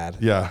something bad.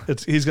 Yeah.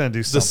 He's going to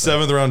do something.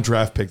 The 7th round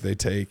draft pick they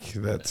take,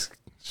 that's...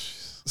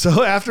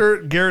 So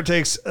after Garrett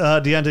takes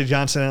Deontay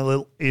Johnson at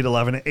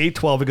 8.11, at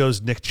 8.12 it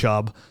goes Nick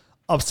Chubb,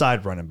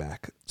 upside running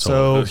back.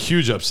 So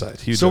huge upside.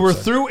 We're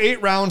through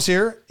 8 rounds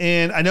here,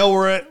 and I know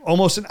we're at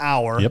almost an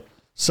hour. Yep.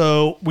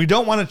 So we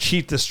don't want to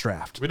cheat this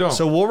draft. We don't.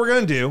 So what we're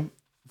going to do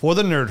for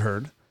the Nerd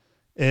Herd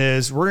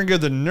is we're going to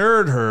give the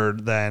Nerd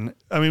Herd then.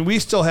 I mean, we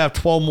still have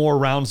 12 more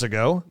rounds to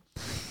go.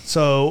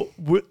 So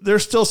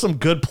there's still some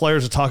good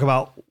players to talk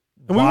about.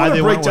 And we want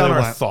to break down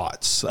our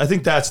thoughts. I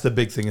think that's the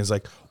big thing is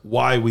like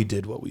why we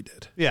did what we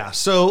did. Yeah.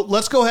 So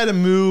let's go ahead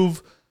and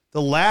move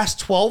the last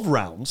 12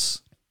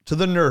 rounds to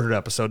the Nerd Herd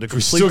episode. To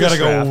we still got to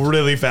go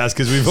really fast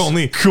because we've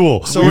only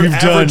So we've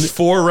done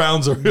 4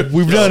 rounds.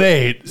 We've done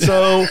 8.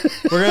 So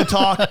we're gonna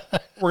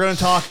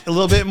talk a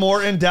little bit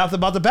more in depth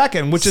about the back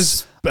end, which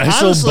is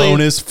special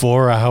bonus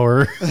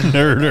 4-hour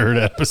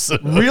Nerd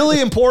episode.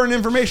 Really important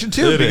information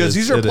too, because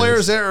these are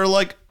players that are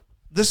like,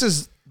 this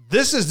is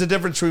This is the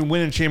difference between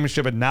winning a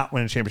championship and not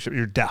winning a championship.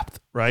 Your depth,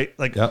 right?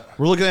 Like Yep.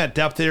 we're looking at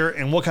depth here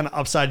and what kind of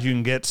upside you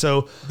can get.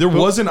 So There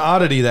was an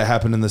oddity that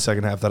happened in the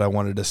second half that I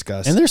want to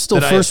discuss. And there's still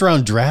that first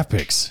round draft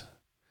picks.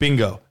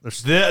 Bingo.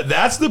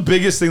 That's the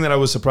biggest thing that I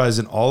was surprised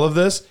in all of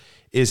this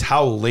is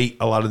how late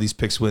a lot of these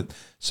picks went.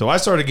 So I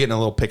started getting a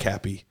little pick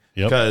happy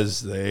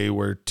because they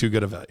were too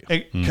good a value.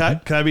 Hey,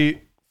 can I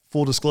be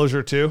full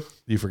disclosure too?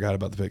 You forgot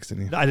about the picks,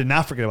 didn't you? I did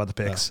not forget about the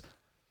picks.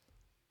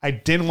 I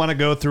didn't want to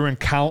go through and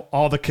count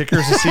all the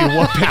kickers to see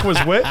what pick was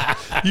which.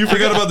 You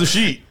forgot about the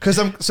sheet. Because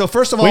so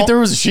first of all, Wait, there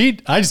was a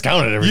sheet? I just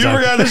counted every You time.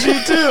 forgot the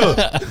sheet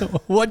too.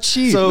 What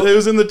sheet? So- It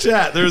was in the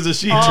chat. There was a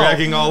sheet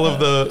tracking all of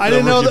the I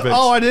didn't know rookie that. picks.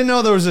 I didn't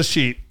know there was a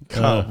sheet.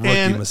 Rookie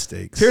And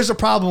mistakes. Here's the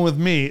problem with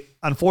me.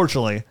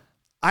 Unfortunately,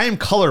 I am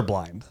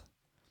colorblind.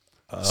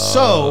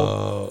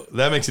 So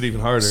that makes it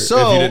even harder if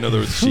So- you didn't know there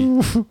was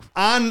a sheet.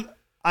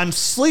 on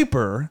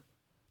Sleeper,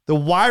 the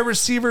wide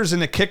receivers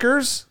and the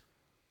kickers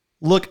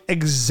look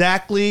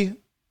exactly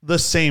the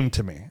same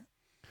to me.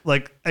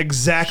 Like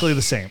exactly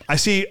the same. I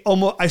see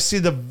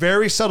the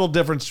very subtle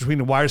difference between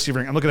the wide receiver.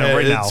 I'm looking at it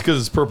right now. It's because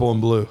it's purple and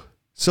blue.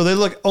 So they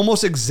look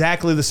almost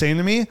exactly the same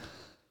to me.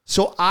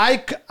 So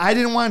I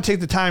didn't want to take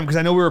the time because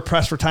I know we were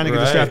pressed for time to get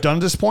this Right. draft done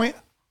at this point.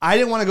 I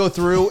didn't want to go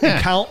through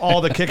and count all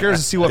the kickers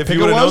and see what If pick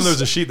you it would have known was. there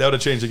was a sheet, that would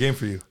have changed the game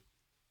for you.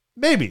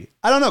 Maybe.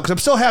 I don't know because I'm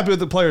still happy with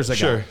the players I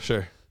got.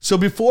 Sure. So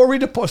before we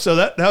so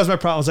that was my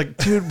problem. I was like,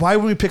 dude, why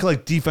would we pick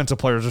like defensive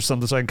players or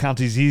something so I can count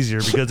these easier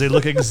because they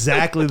look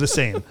exactly the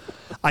same.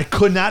 I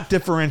could not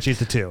differentiate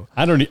the two.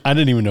 I didn't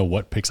even know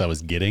what picks I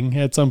was getting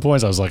at some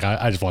points. I was like,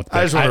 I just want the pick.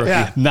 I just want a rookie.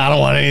 Yeah. I don't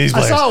want any of these I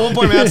players. saw at one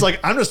point, man, it's like,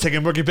 I'm just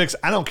taking rookie picks.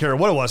 I don't care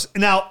what it was.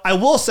 Now, I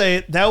will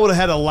say that would have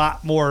had a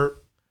lot more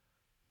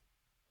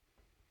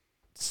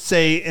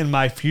say in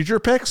my future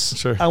picks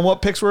Sure. on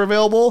what picks were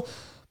available.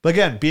 But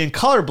again, being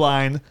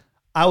colorblind,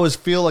 I always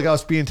feel like I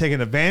was being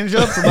taken advantage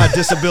of for my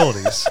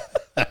disabilities.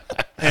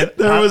 And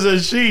There was a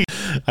sheet.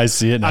 I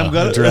see it now. I'm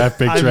gonna The draft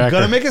pick I'm tracker.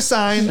 gonna make a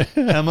sign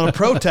and I'm gonna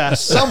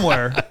protest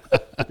somewhere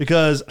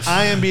because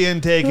I am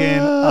being taken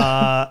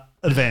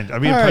advantage.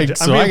 I'm being, All right, I'm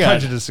so being I got-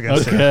 prejudiced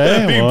against it.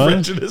 Okay, Being one.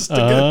 prejudiced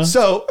against.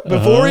 So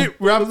before we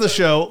wrap up the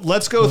show,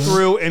 let's go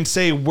through and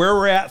say where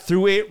we're at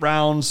through 8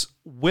 rounds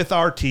with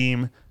our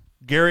team.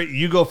 Garrett,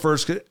 you go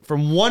first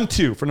from the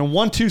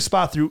 1-2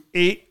 spot through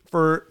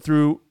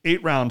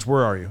 8 rounds.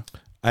 Where are you?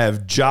 I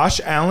have Josh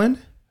Allen,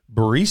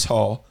 Breece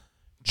Hall,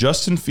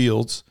 Justin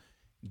Fields,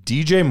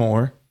 DJ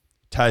Moore,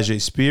 Tajay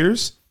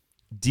Spears,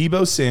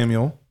 Debo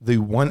Samuel, the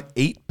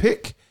 1-8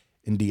 pick,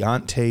 and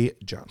Deontay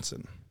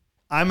Johnson.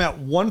 I'm at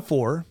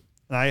 1-4,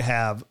 and I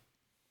have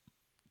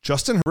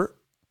Justin Herbert,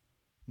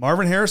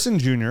 Marvin Harrison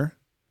Jr.,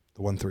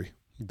 The 1-3.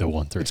 The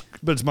 1-3.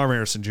 but it's Marvin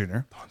Harrison Jr.,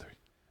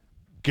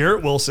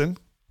 Garrett Wilson,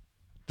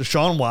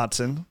 Deshaun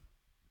Watson,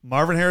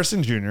 Marvin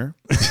Harrison Jr.,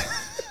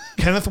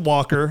 Kenneth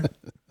Walker,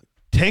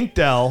 Tank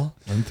Dell,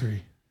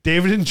 1-3.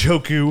 David David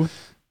Njoku,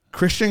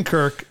 Christian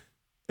Kirk,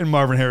 and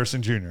Marvin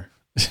Harrison Jr.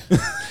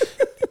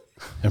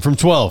 And from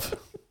 12.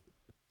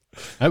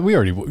 All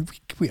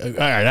right,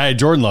 I had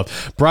Jordan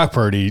Love, Brock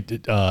Purdy,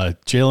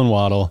 Jalen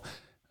Waddle,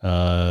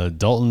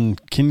 Dalton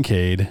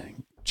Kincaid,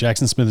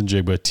 Jackson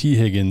Smith-Njigba, T.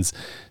 Higgins,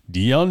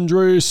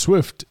 DeAndre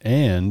Swift,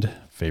 and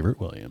Favorite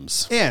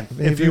Williams. And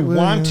if you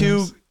want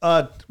to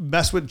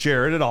mess with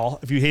Jared at all,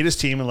 if you hate his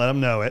team and let him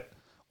know it,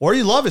 or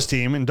you love his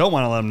team and don't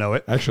want to let him know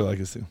it, I actually like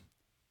his team.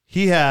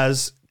 he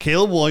has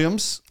Caleb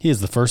Williams, He is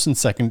the first and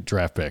second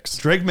draft picks.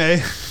 Drake May,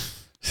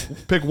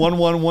 pick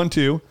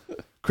 1-1-1-2,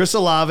 Chris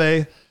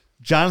Olave,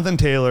 Jonathan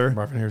Taylor,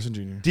 Marvin Harrison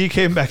Jr.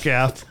 DK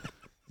Metcalf,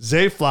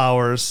 Zay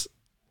Flowers,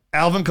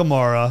 Alvin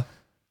Kamara,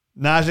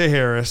 Najee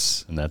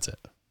Harris, And that's it.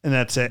 and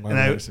that's it. Marvin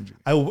Harrison Jr.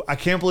 And I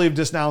can't believe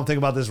just now I'm thinking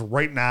about this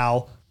right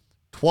now,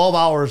 12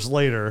 hours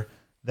later,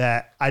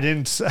 that I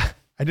didn't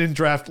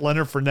draft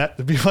Leonard Fournette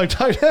to be my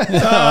tight end.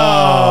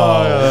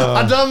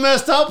 I done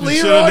messed up. Should've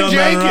Leroy done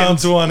that in round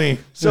Jenkins. 20.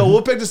 So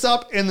we'll pick this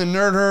up in the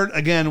Nerd Herd.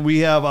 Again, we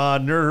have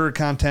Nerd Herd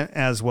content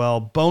as well,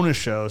 bonus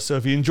shows. So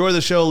if you enjoy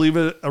the show, leave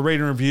it a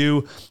rating and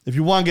review. If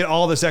you want to get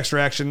all this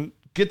extra action,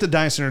 get to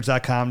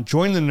dynastynerds.com,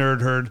 join the Nerd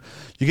Herd.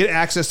 You get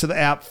access to the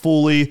app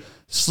fully.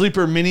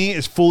 Sleeper Mini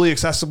is fully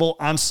accessible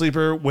on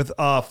Sleeper with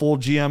a full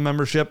GM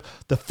membership.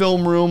 The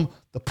film room,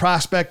 the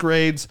prospect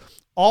grades,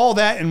 all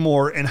that and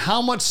more, and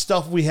how much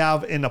stuff we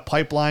have in the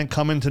pipeline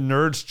coming to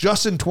Nerds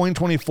just in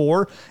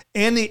 2024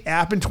 and the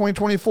app in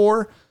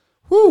 2024.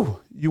 Whew,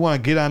 you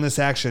want to get on this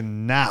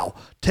action now.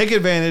 Take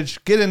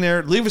advantage, get in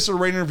there, leave us a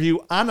rating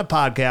review on the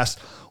podcast.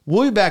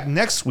 We'll be back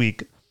next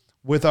week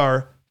with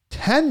our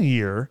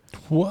 10-year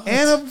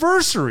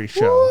anniversary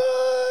show.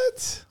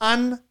 What?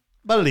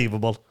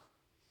 Unbelievable.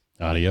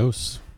 Adios.